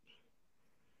that.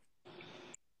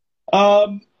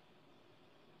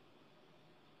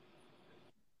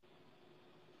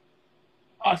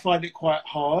 I find it quite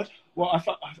hard. Well, I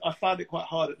found it quite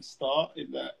hard at the start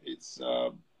in that it's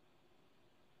the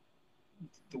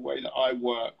way that I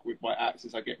work with my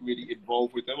actors. I get really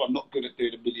involved with them. I'm not good at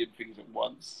doing a million things at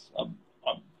once. I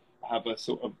have a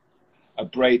sort of a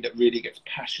brain that really gets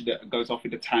passionate and goes off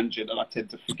in a tangent, and I tend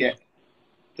to forget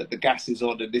that the gas is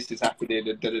on and this is happening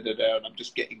and and I'm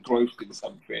just getting engrossed in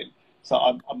something. So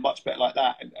I'm much better like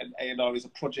that. And A&R is a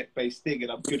project-based thing,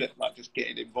 and I'm good at like just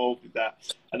getting involved with that.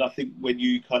 And I think when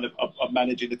you kind of are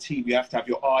managing a team, you have to have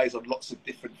your eyes on lots of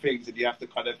different things, and you have to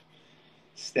kind of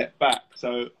step back.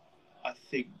 So I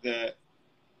think that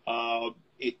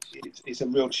it's a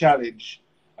real challenge,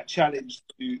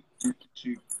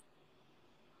 to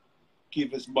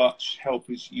give as much help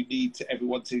as you need to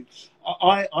everyone. To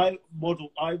I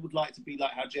would like to be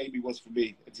like how Jamie was for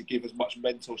me, and to give as much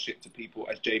mentorship to people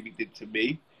as Jamie did to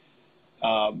me,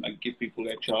 and give people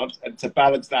their chance, and to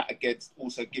balance that against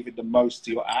also giving the most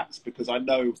to your acts, because I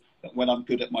know that when I'm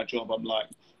good at my job,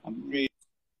 I'm really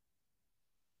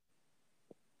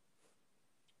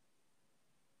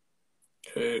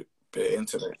bit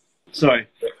internet. sorry.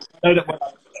 I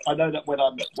know that when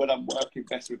I'm working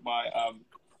best with my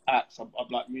acts, I'm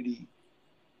like really,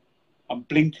 I'm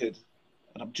blinkered,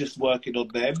 and I'm just working on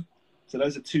them. So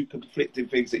those are two conflicting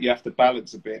things that you have to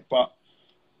balance a bit. But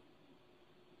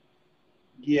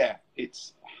yeah, I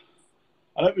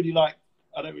don't really like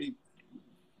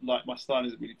my style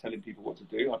isn't really telling people what to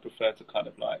do. I prefer to kind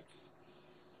of like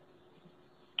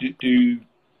do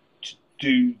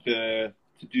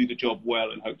the job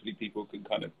well, and hopefully people can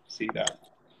kind of see that.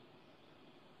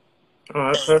 All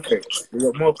right, perfect. We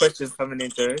got more questions coming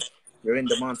in, Joe. You're in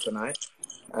demand tonight.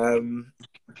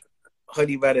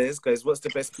 Holly Badders goes, what's the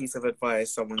best piece of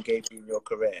advice someone gave you in your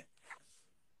career?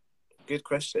 Good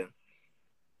question.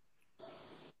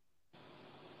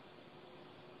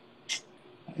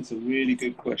 It's a really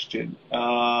good question.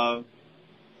 I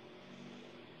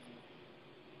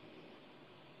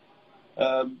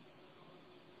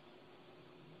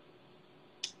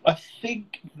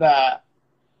think that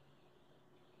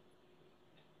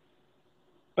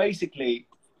basically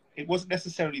it wasn't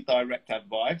necessarily direct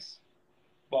advice,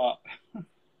 but I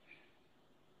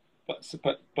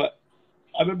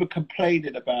remember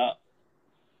complaining about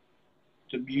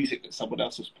the music that someone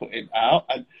else was putting out,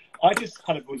 and I just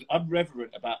kind of I was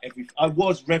reverent about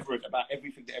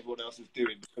everything that everyone else was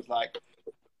doing, because like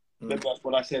remember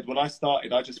what I said when I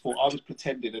started, I just thought I was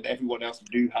pretending and everyone else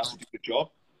knew how to do the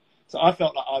job. So I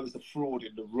felt like I was the fraud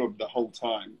in the room the whole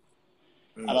time.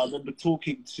 And I remember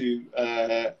talking to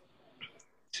an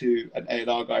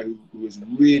A&R guy who was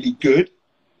really good.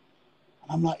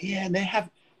 And I'm like, yeah, and they have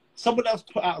someone else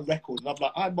put out a record, and I'm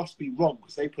like, I must be wrong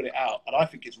because they put it out, and I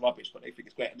think it's rubbish, but they think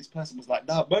it's great. And this person was like,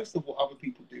 no, most of what other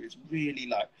people do is really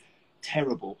like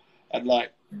terrible, and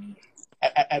like, and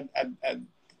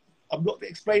I'm not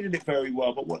explaining it very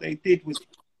well, but what they did was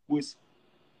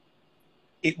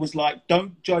it was like,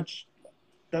 don't judge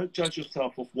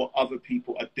yourself off what other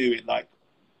people are doing. Like,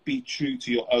 be true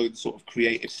to your own sort of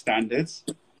creative standards.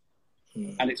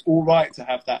 And it's all right to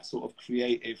have that sort of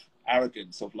creative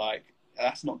arrogance of like,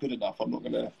 that's not good enough. I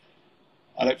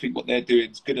don't think what they're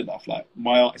doing is good enough. Like,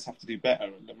 my artists have to do better,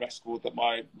 and the record that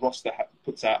my roster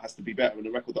puts out has to be better, and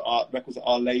the records that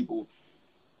our label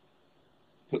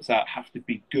puts out have to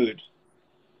be good.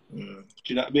 Do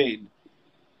you know what I mean?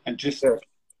 And just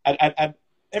and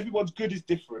everyone's good is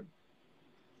different,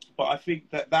 but I think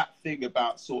that thing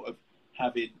about sort of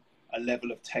having a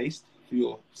level of taste for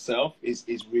yourself is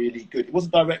really good. It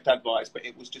wasn't direct advice, but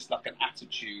it was just like an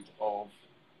attitude of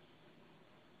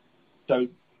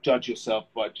don't judge yourself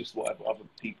by just whatever other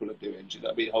people are doing. Do you know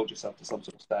what I mean? Hold yourself to some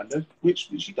sort of standard, which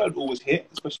you don't always hit,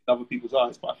 especially in other people's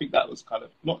eyes. But I think that was kind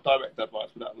of not direct advice,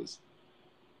 but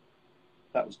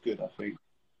that was good, I think.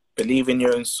 Believe in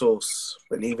your own source.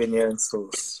 Believe in your own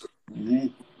source.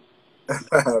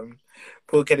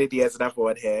 Paul Kennedy has another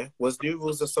one here. Was New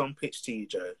Rules a song pitched to you,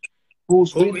 Joe? Paul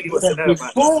really wants to know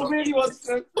about Paul really wants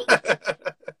to.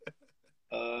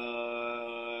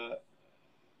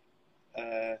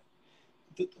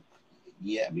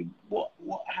 Yeah, I mean, what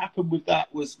happened with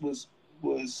that was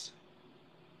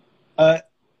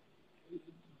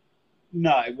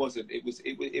no, it wasn't.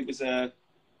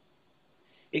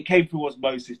 It came through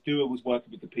osmosis. Dua was working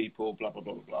with the people, blah blah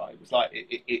blah blah blah. It was like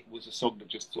it was a song that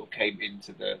just sort of came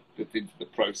into the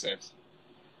process.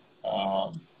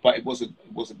 But it wasn't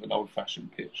an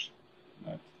old-fashioned pitch.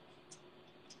 No.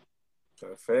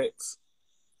 Perfect.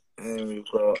 And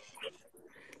we've got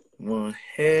more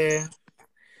here.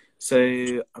 So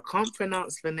I can't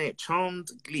pronounce the name.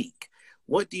 Charmed Gleek.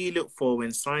 What do you look for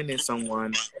when signing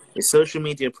someone? Is social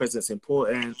media presence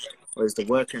important, or is the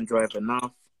work and drive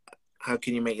enough? How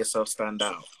can you make yourself stand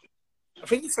out? I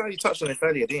think you touched on it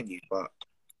earlier, didn't you? But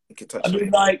you can touch on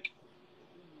it. Like,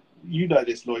 you know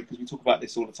this, Lloyd, because we talk about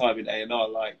this all the time in A&R.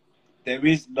 Like, there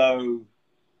is no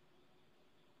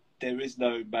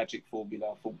magic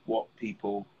formula for what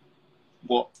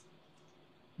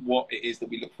it is that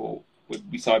we look for when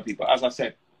we sign people. As I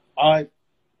said, I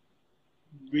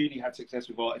really had success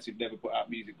with artists who've never put out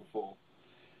music before.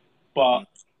 But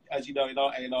as you know, in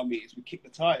our A&R meetings, we kick the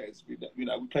tires. We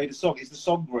play the song. Is the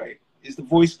song great? Is the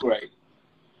voice great?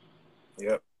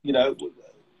 Yep. You know,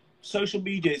 social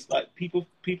media is like people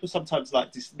sometimes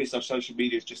like dismiss our social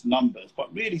media as just numbers,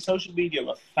 but really, social media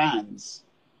are fans.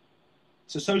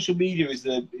 So social media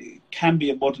can be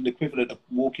a modern equivalent of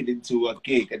walking into a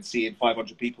gig and seeing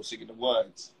 500 people singing the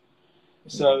words.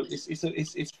 So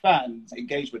it's fans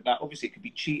engagement. Now, obviously, it can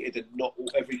be cheated, and not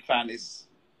every fan is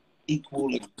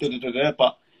equal, and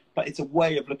but it's a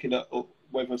way of looking at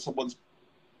whether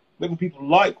people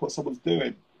like what someone's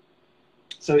doing.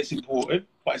 So it's important,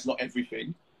 but it's not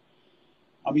everything.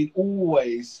 I mean,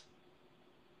 always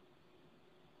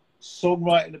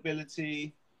songwriting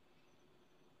ability,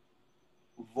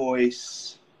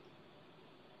 voice,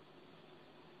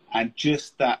 and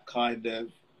just that kind of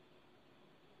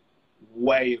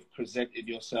way of presenting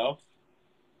yourself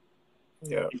is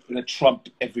going to trump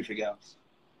everything else.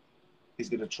 It's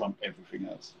going to trump everything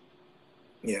else.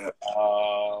 Yeah.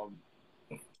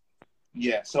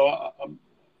 Yeah. So,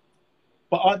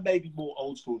 but I'm maybe more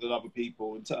old school than other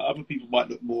people, and so other people might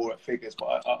look more at figures,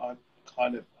 but I'm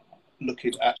kind of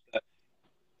looking at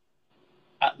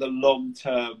the long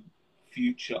term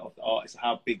future of the artist,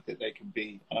 how big that they can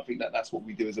be, and I think that's what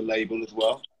we do as a label as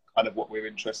well. Kind of what we're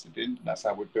interested in. That's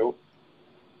how we're built.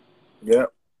 Yeah,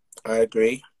 I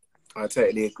agree. I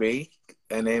totally agree.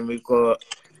 And then we've got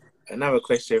another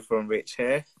question from Rich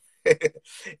here.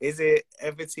 Is it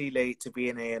ever too late to be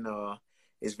an A&R?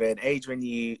 Is there an age when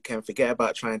you can forget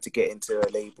about trying to get into a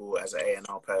label as an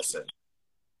A&R person?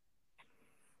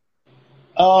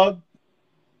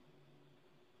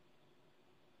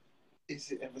 Is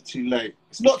it ever too late?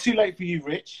 It's not too late for you,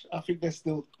 Rich. I think there's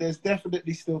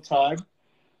definitely still time.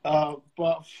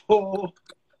 But for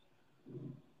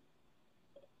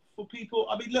people,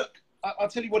 I mean, look, I'll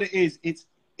tell you what it is. It's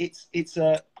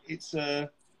a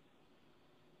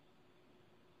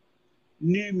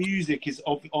new music is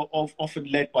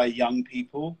often led by young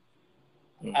people.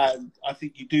 And I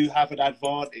think you do have an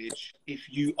advantage if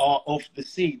you are off the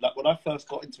scene. Like when I first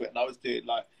got into it and I was doing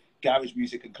like garage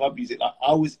music and club music, like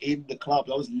I was in the clubs,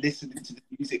 I was listening to the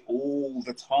music all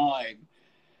the time.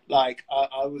 Like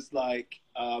I was like,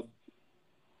 I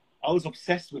was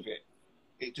obsessed with it.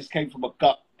 It just came from a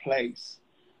gut place.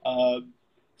 And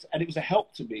it was a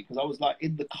help to me because I was like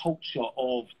in the culture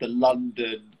of the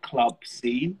London club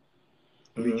scene,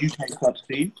 the UK club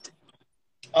scene.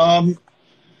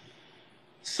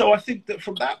 So I think that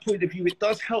from that point of view, it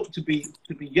does help to be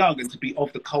young and to be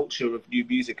of the culture of new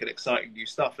music and exciting new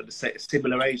stuff and a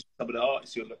similar age to some of the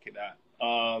artists you're looking at.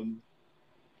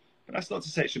 But that's not to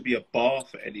say it should be a bar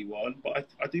for anyone, but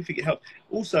I do think it helps.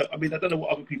 Also, I mean, I don't know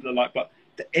what other people are like, but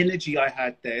the energy I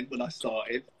had then when I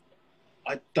started,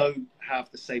 I don't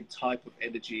have the same type of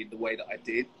energy in the way that I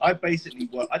did. I basically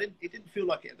worked, it didn't feel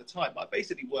like it at the time, but I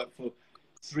basically worked for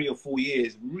 3 or 4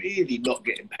 years, really not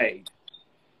getting paid.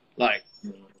 Like,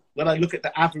 when I look at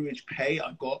the average pay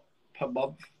I got per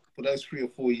month for those 3 or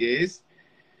 4 years,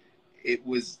 it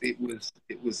was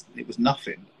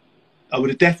nothing. I would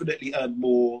have definitely earned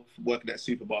more from working at a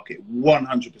supermarket,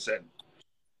 100%.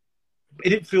 It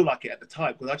didn't feel like it at the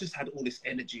time because I just had all this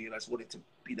energy and I just wanted to,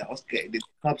 I was getting in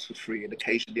clubs for free and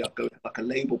occasionally I'd go to like a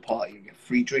label party and get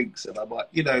free drinks and I'm like,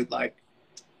 like,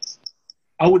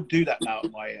 I wouldn't do that now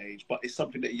at my age, but it's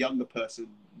something that a younger person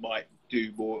might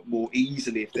do more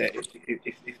easily if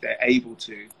they're able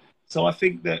to. So I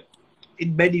think that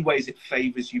in many ways it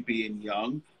favours you being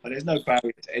young, and there's no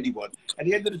barrier to anyone. At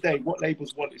the end of the day, what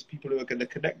labels want is people who are going to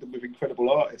connect them with incredible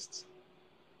artists.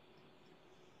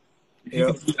 If you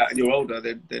can do that and you're older,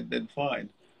 then fine.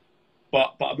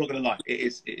 But I'm not going to lie,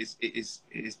 it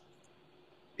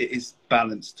is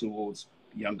balanced towards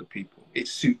younger people. It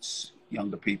suits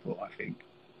younger people, I think.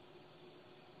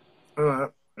 All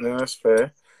right, no, that's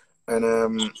fair. And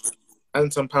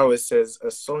Anton Powers says,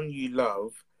 a song you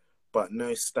love but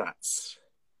no stats,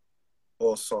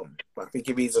 or song. But I think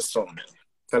it means a song.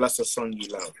 Tell us a song you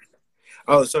love.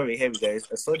 Oh, sorry, here we go.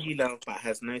 A song you love but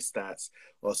has no stats,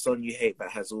 or a song you hate but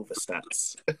has all the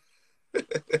stats.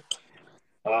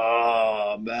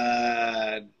 Oh,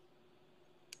 man.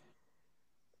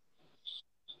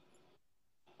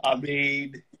 I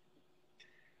mean,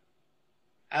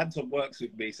 Anton works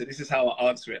with me, so this is how I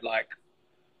answer it. Like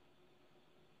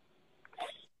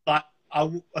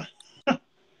I'd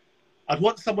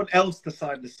want someone else to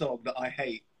sign the song that I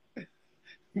hate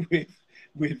with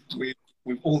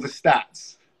all the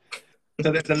stats.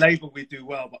 So there's a label we do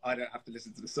well, but I don't have to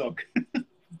listen to the song.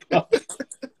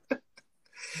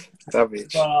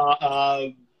 Savage. But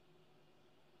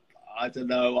I don't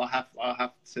know. I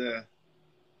have to.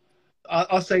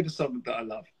 I'll say the song that I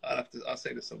love. I'll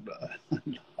say the song that I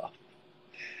love.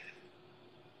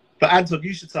 But Anton,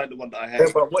 you should sign the one that I Yeah,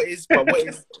 hate.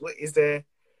 what is there?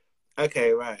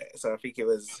 Okay, right. So I think he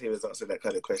was asking that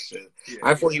kind of question. Yeah,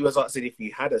 I thought he was asking if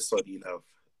you had a song you love.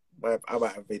 I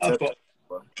might have I've interpreted got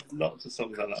that one. lots of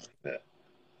songs I love.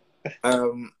 Yeah.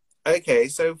 Okay,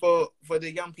 so for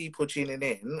the young people tuning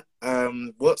in,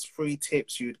 what's 3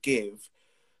 tips you'd give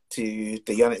to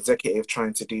the young executive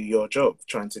trying to do your job,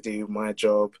 trying to do my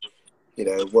job? You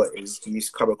know, what is you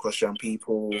come across young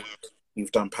people,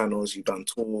 you've done panels, you've done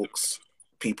talks,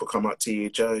 people come up to you,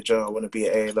 Joe, I want to be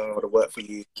at ALR, I want to work for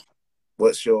you.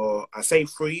 What's your, I say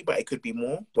 3, but it could be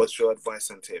more. What's your advice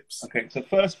and tips? Okay, so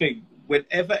first thing,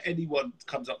 whenever anyone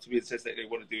comes up to me and says that they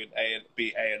want to do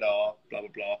be A&R, blah, blah,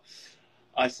 blah,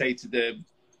 I say to them,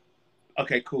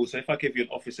 okay, cool. So if I give you an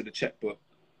office and a checkbook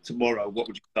tomorrow, what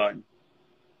would you sign?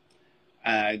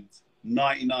 And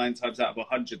 99 times out of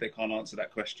 100, they can't answer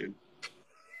that question.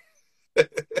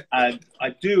 And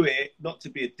I do it not to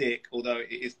be a dick, although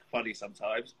it is funny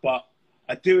sometimes, but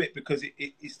I do it because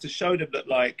it's to show them that,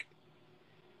 like,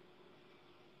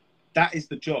 that is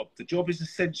the job. The job is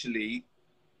essentially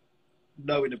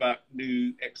knowing about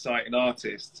new, exciting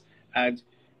artists. And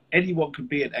anyone can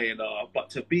be an A&R, but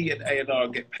to be an A&R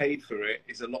and get paid for it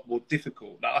is a lot more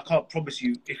difficult. Now, I can't promise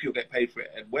you if you'll get paid for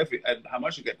it and whether and how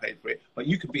much you get paid for it, but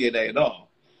you could be an A&R,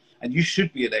 and you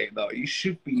should be an A&R. You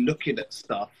should be looking at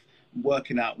stuff,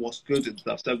 working out what's good and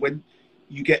stuff. So when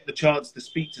you get the chance to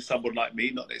speak to someone like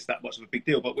me, not that it's that much of a big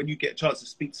deal, but when you get a chance to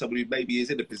speak to someone who maybe is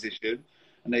in a position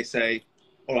and they say,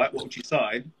 all right, what would you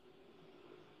sign?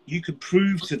 You can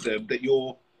prove to them that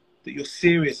you're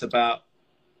serious about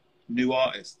new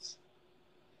artists.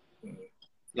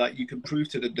 Like, you can prove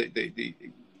to them that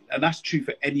and that's true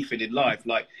for anything in life.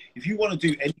 Like, if you want to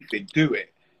do anything, do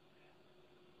it,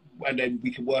 and then we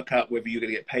can work out whether you're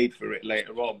going to get paid for it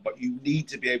later on. But you need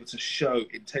to be able to show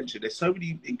intention. There's so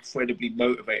many incredibly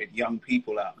motivated young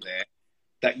people out there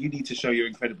that you need to show you're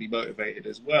incredibly motivated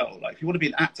as well. Like, if you want to be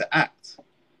an actor, act,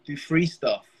 do free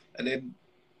stuff, and then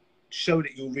show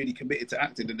that you're really committed to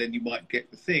acting, and then you might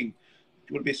get the thing. If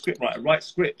you want to be a scriptwriter, write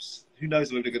scripts. Who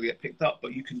knows whether they're going to get picked up,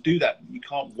 but you can do that. You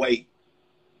can't wait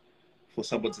for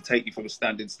someone to take you from a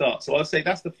standing start. So I'd say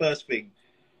that's the first thing.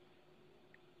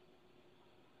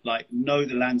 Like, know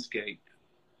the landscape.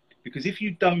 Because if you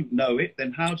don't know it,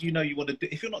 then how do you know you want to do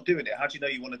it? If you're not doing it, how do you know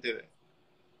you want to do it?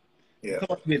 Yeah. You come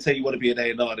up to me and say you want to be an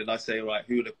A&R, and I say, all right,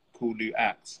 who are the cool new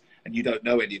acts? And you don't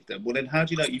know any of them. Well, then how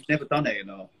do you know? You've never done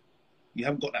A&R. You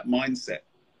haven't got that mindset.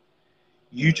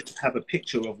 You just have a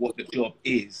picture of what the job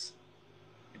is,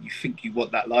 and you think you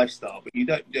want that lifestyle, but you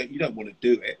don't want to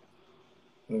do it.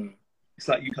 It's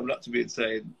like you coming up to me and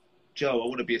saying, Joe, I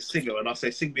want to be a singer, and I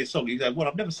say, sing me a song. You go, well,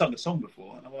 I've never sung a song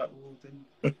before, and I'm like, well, then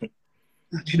how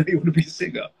do you know you want to be a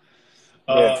singer?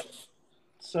 Yeah.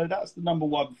 So that's the number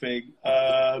one thing.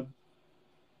 I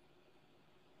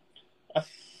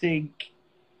think,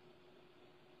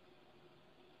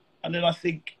 and then I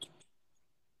think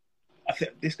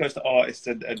this goes to artists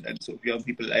and sort of young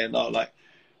people at A&R, like,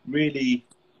 really,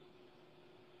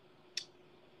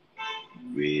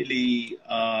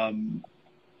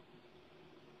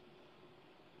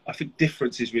 I think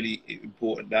difference is really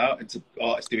important now, and to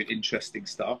artists doing interesting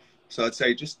stuff. So I'd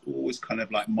say just always kind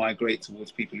of like migrate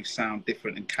towards people who sound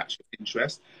different and catch your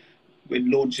interest.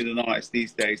 When launching an artist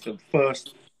these days, the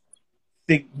first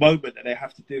moment that they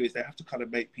have to do is they have to kind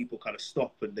of make people kind of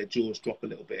stop and their jaws drop a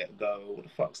little bit and go, oh, what the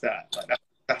fuck's that? Like,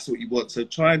 that's what you want. So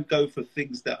try and go for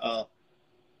things that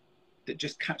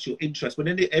just catch your interest.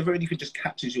 Whenever anything just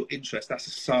catches your interest, that's a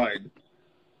sign.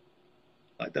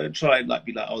 Like, don't try and like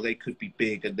be like, oh, they could be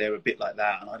big and they're a bit like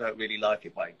that, and I don't really like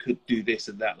it, but it could do this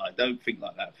and that. Like, don't think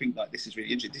like that. Think like, this is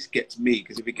really interesting. This gets me,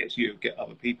 because if it gets you, it'll get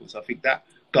other people. So I think that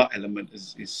gut element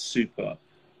is super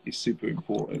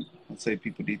important. I'd say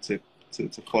people need to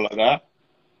follow that.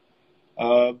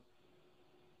 And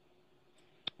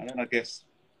then I guess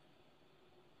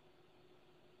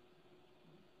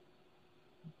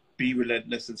be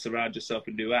relentless and surround yourself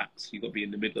with new acts. You've got to be in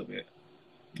the middle of it.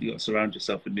 You've got to surround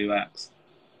yourself with new acts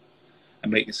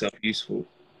and make yourself useful.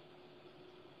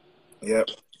 Yep.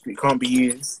 If you can't be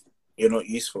used, you're not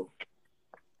useful.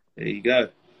 There you go. You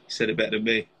said it better than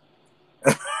me.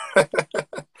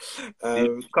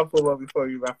 Couple more before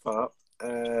we wrap up.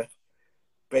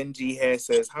 Benji here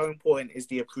says, how important is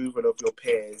the approval of your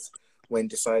peers when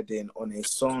deciding on a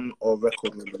song or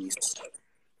record release?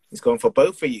 He's going for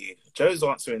both of you. Joe's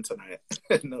answering tonight,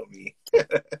 not me.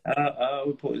 How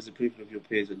important is the approval of your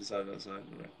peers when deciding on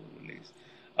a record release?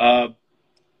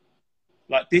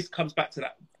 Like, this comes back to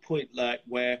that point, like,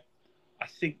 where I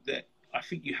think that I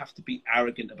think you have to be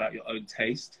arrogant about your own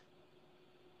taste.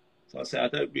 So I say I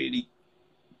don't really.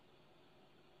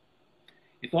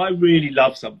 If I really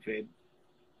love something,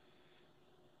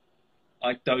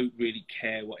 I don't really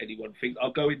care what anyone thinks.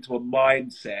 I'll go into a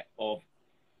mindset of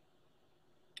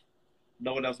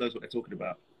no one else knows what they're talking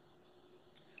about.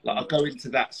 Like I'll go into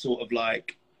that sort of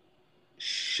like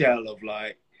shell of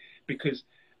like, because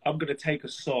I'm going to take a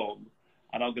song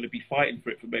and I'm going to be fighting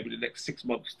for it for maybe the next 6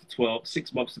 months to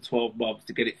 12 months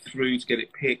to get it through, to get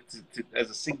it picked as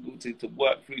a single, to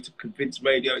work through, to convince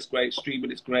radio it's great,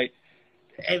 streaming it's great.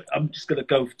 I'm just going to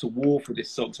go to war for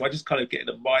this song. So I just kind of get in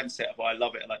the mindset of I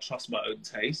love it and I trust my own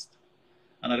taste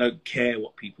and I don't care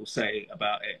what people say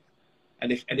about it.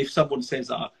 And if someone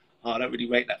says, oh, I don't really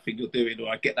rate that thing you're doing, or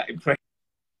I get that impression.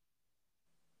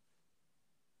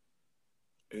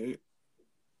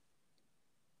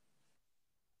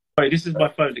 Sorry, this is my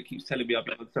phone that keeps telling me I've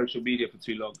been on social media for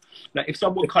too long. Like if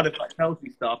someone kind of like tells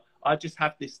me stuff, I just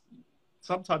have this.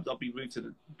 Sometimes I'll be rude to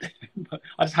them.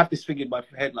 I just have this thing in my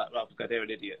head like, oh, they're an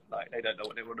idiot. Like they don't know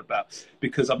what they're on about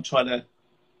because I'm trying to.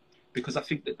 Because I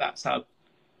think that's how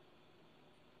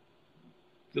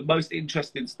the most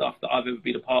interesting stuff that I've ever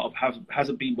been a part of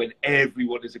hasn't been when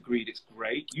everyone has agreed it's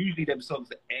great. Usually, them songs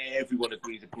that everyone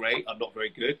agrees are great are not very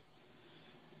good.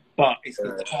 But it's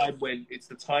the time when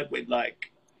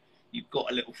like you've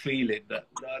got a little feeling that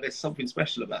there's something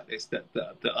special about this that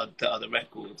other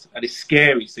records, and it's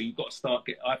scary. So you've got to start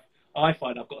I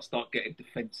find I've got to start getting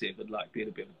defensive and like being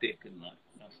a bit of a dick, and like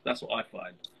that's what I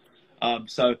find.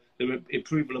 So the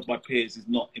approval of my peers is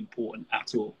not important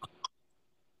at all.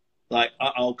 Like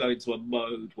I'll go into a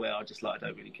mode where I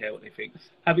don't really care what they think.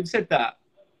 Having said that,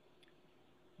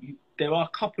 there are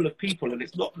a couple of people, and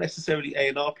it's not necessarily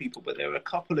A&R people, but there are a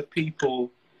couple of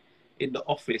people in the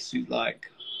office who like.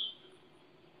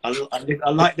 I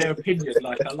like their opinion.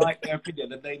 Like I like their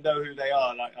opinion, and they know who they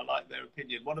are. Like I like their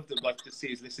opinion. One of them I just see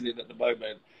is listening at the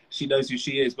moment. She knows who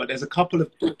she is, but there's a couple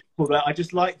of people that I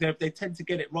just like. They tend to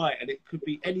get it right, and it could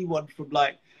be anyone from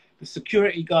like the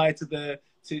security guy to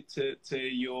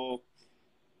your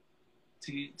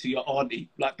auntie.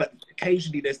 Like, but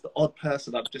occasionally there's the odd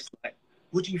person. I'm just like,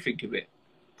 what do you think of it?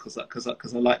 Because I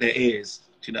like their ears.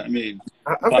 Do you know what I mean?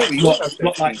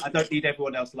 Not like I don't need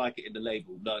everyone else to like it in the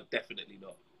label. No, definitely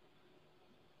not.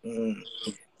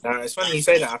 Now it's funny you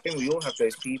say that. I think we all have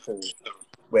those people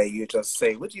where you just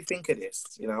say, "What do you think of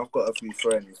this?" You know, I've got a few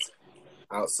friends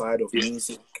outside of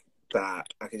music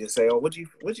that I can just say, "Oh, what do you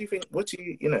think? What do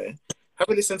you know? Have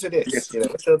a listen to this. Yes. You know,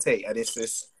 what's your take?" And it's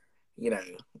this, you know,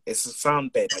 it's a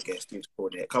sound bed, I guess you'd call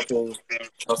it. A couple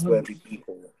trustworthy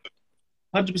people.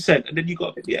 100%. And then you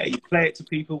play it to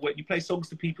people when you play songs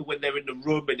to people when they're in the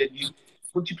room, and then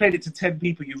once you played it to 10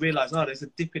 people, you realise, oh, there's a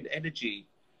dip in energy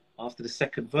after the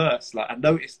second verse. Like I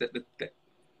noticed that the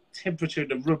temperature in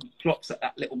the room drops at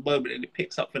that little moment, and it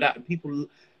picks up for that, and people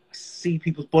see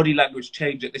people's body language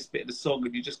change at this bit of the song,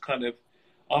 and you just kind of,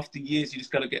 after years, you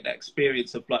just kind of get that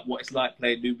experience of like what it's like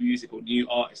playing new music or new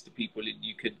artists to people, and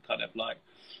you can kind of like,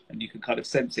 and you can kind of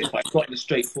sense it. But it's not in a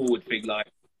straightforward thing like,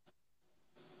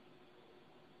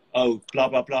 oh, blah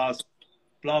blah blahs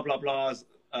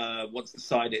wants to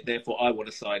sign it, therefore I want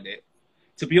to sign it.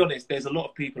 To be honest, there's a lot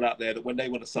of people out there that when they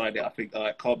want to sign it, I think, oh,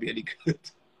 it can't be any good.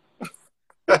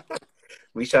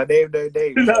 We shall name no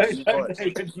names. No,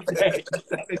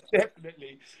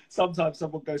 definitely. Sometimes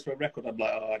someone goes for a record, I'm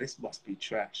like, oh, this must be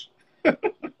trash.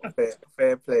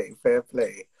 Fair play.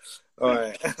 All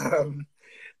right.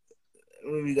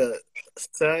 What we got?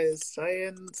 Science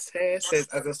here says,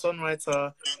 as a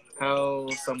songwriter, how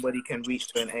somebody can reach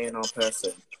to an A&R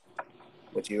person.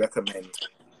 What do you recommend?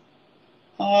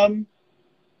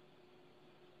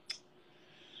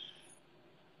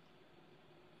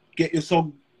 Get your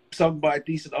song sung by a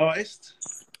decent artist.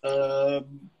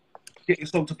 Get your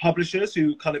song to publishers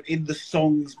who kind of in the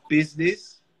song's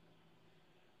business.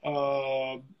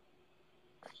 Yeah,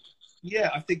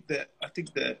 I think that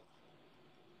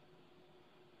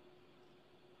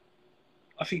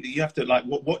you have to like,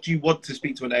 what do you want to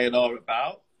speak to an A&R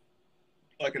about?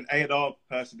 Like an A&R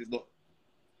person is not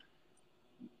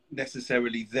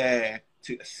necessarily there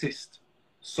to assist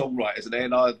songwriters. An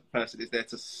A&R person is there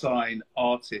to sign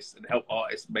artists and help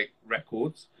artists make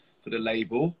records for the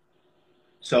label.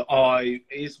 So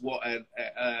is what a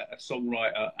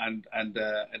songwriter and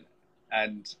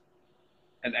an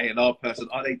A&R person,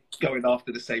 are they going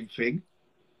after the same thing?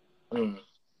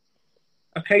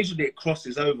 Occasionally it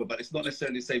crosses over, but it's not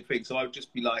necessarily the same thing. So I would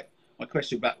just be like, my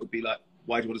question back would be like,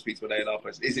 why do you want to speak to an A&R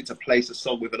person? Is it to place a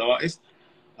song with an artist?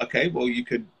 Okay, well, you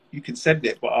can send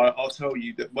it, but I'll tell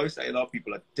you that most A&R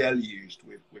people are deluged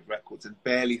with records and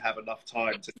barely have enough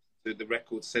time to to the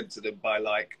records sent to them by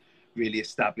like really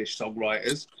established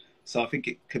songwriters. So I think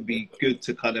it can be good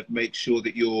to kind of make sure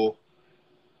that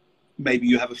maybe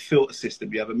you have a filter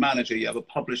system, you have a manager, you have a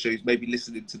publisher who's maybe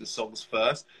listening to the songs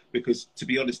first, because to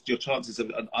be honest, your chances of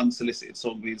an unsolicited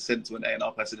song being sent to an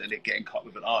A&R person and it getting cut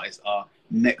with an artist are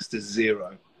next to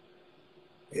zero.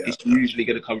 Yeah. It's usually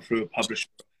going to come through a publisher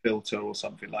filter or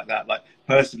something like that. Like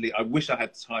personally, I wish I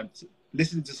had time to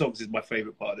listening to songs is my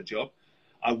favorite part of the job.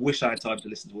 I wish I had time to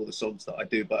listen to all the songs that I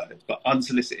do, but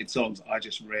unsolicited songs, I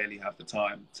just rarely have the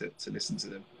time to listen to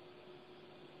them.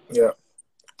 Yeah.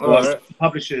 Well,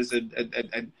 publishers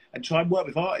and try and work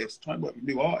with artists, try and work with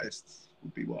new artists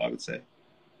would be what I would say.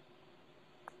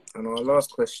 And our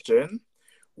last question,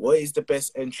 what is the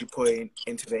best entry point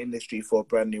into the industry for a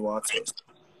brand new artist?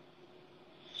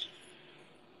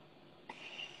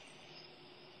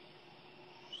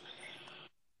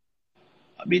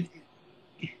 I mean,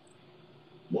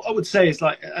 what I would say is,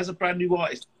 like, as a brand new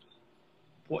artist,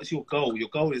 what is your goal? Your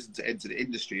goal isn't to enter the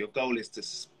industry. Your goal is to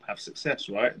have success,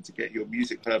 right? And to get your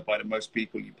music heard by the most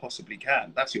people you possibly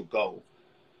can. That's your goal.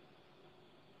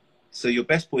 So your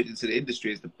best point into the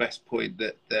industry is the best point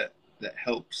that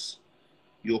helps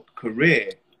your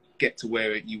career get to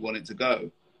where you want it to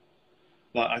go.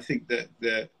 But I think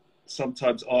that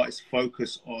sometimes artists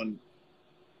focus on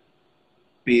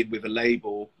being with a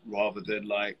label rather than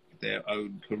like their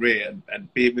own career,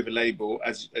 and being with a label,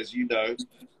 as you know,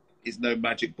 is no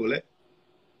magic bullet.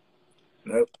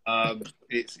 Nope.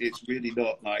 It's really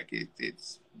not. Like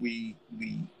it's we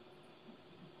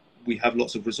have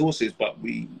lots of resources, but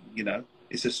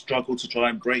it's a struggle to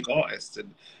try and break artists,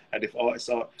 and if artists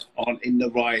aren't in the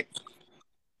right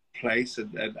place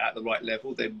and at the right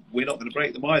level, then we're not going to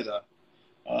break them either.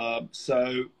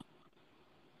 So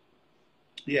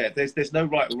yeah, there's no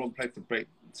right or wrong place to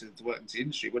work into the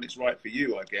industry when it's right for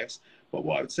you, I guess. But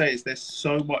what I would say is there's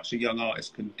so much a young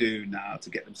artist can do now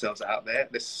to get themselves out there.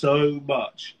 There's so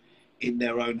much in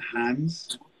their own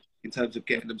hands in terms of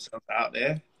getting themselves out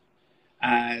there.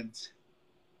 And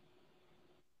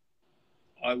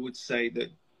I would say that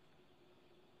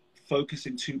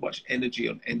focusing too much energy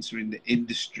on entering the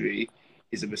industry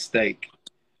is a mistake.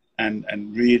 And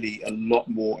really a lot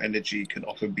more energy can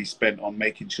often be spent on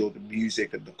making sure the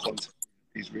music and the content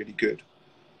is really good.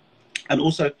 And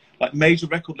also, like, major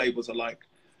record labels are like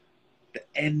the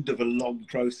end of a long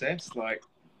process. Like,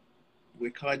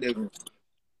 we're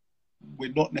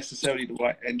not necessarily the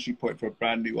right entry point for a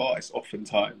brand new artist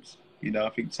oftentimes. I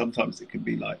think sometimes it can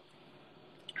be like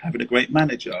having a great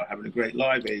manager, having a great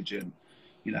live agent,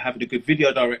 having a good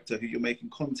video director who you're making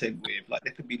content with. Like,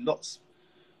 there could be lots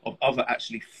of other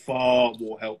actually far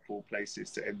more helpful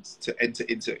places to enter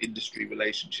into industry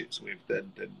relationships with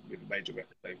than with a major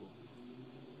record label.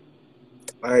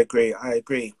 I agree.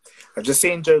 I've just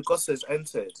seen Joe Gossa's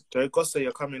entered. Joe Gossa,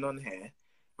 you're coming on here.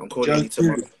 I'm calling you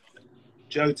tomorrow.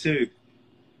 Joe too.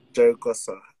 Joe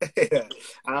Gossa. Yeah.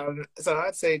 So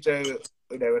I'd say, Joe,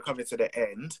 we're coming to the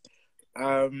end.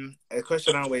 A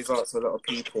question I always ask a lot of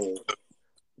people,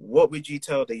 what would you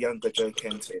tell the younger Joe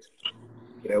Kented?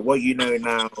 What you know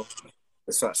now,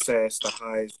 the success, the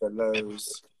highs, the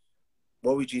lows.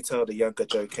 What would you tell the younger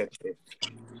Joe Kented?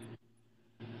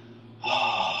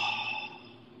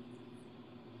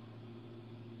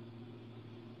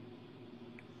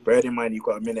 Bear in mind, you've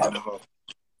got a minute and a half.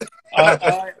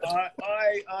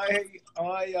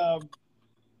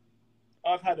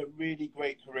 I've had a really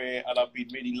great career, and I've been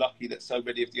really lucky that so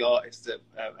many of the artists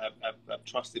have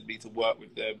trusted me to work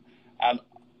with them. And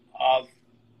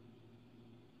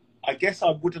I guess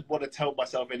I wouldn't want to tell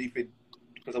myself anything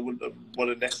because I wouldn't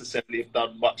want to necessarily have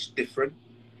done much different.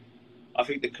 I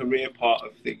think the career part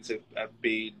of things I've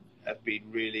been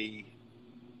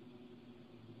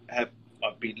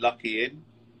lucky in.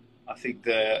 I think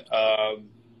that I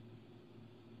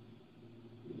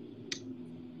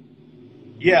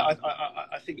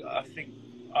think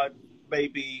I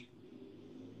maybe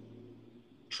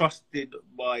trusted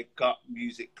my gut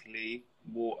musically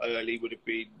more early would have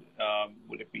been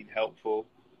helpful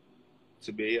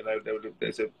to me. And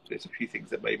there's a few things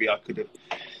that maybe artists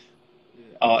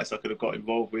I could have got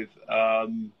involved with if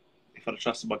I'd have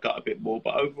trusted my gut a bit more.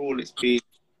 But overall, it's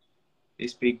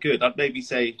been good. I'd maybe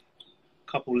say a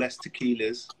couple less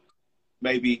tequilas.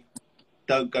 Maybe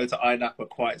don't go to INAPA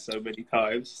quite so many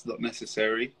times. It's not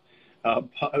necessary.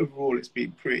 But overall, it's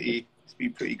been pretty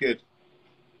good.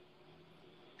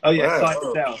 Oh yeah,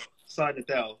 wow. Sign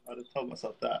Adele. I'd have told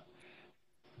myself that.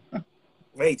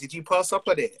 Wait, did you pass up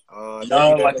on it?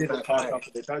 No, I didn't pass up on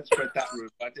it. Don't spread that rumor.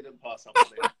 I didn't pass up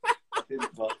on it. I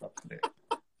didn't pass up on it.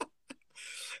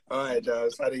 All right, Joe.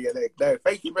 Sorry, your leg. No,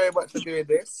 thank you very much for doing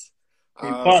this.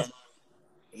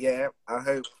 yeah, I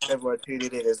hope everyone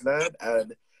tuning in has learned.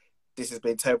 And this has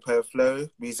been Tempo Flow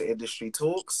Music Industry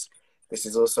Talks. This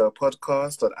is also a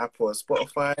podcast on Apple and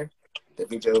Spotify. The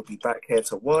video will be back here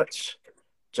to watch.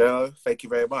 Joe, thank you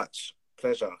very much.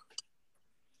 Pleasure.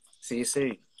 See you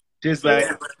soon. Cheers, mate.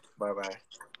 Bye bye.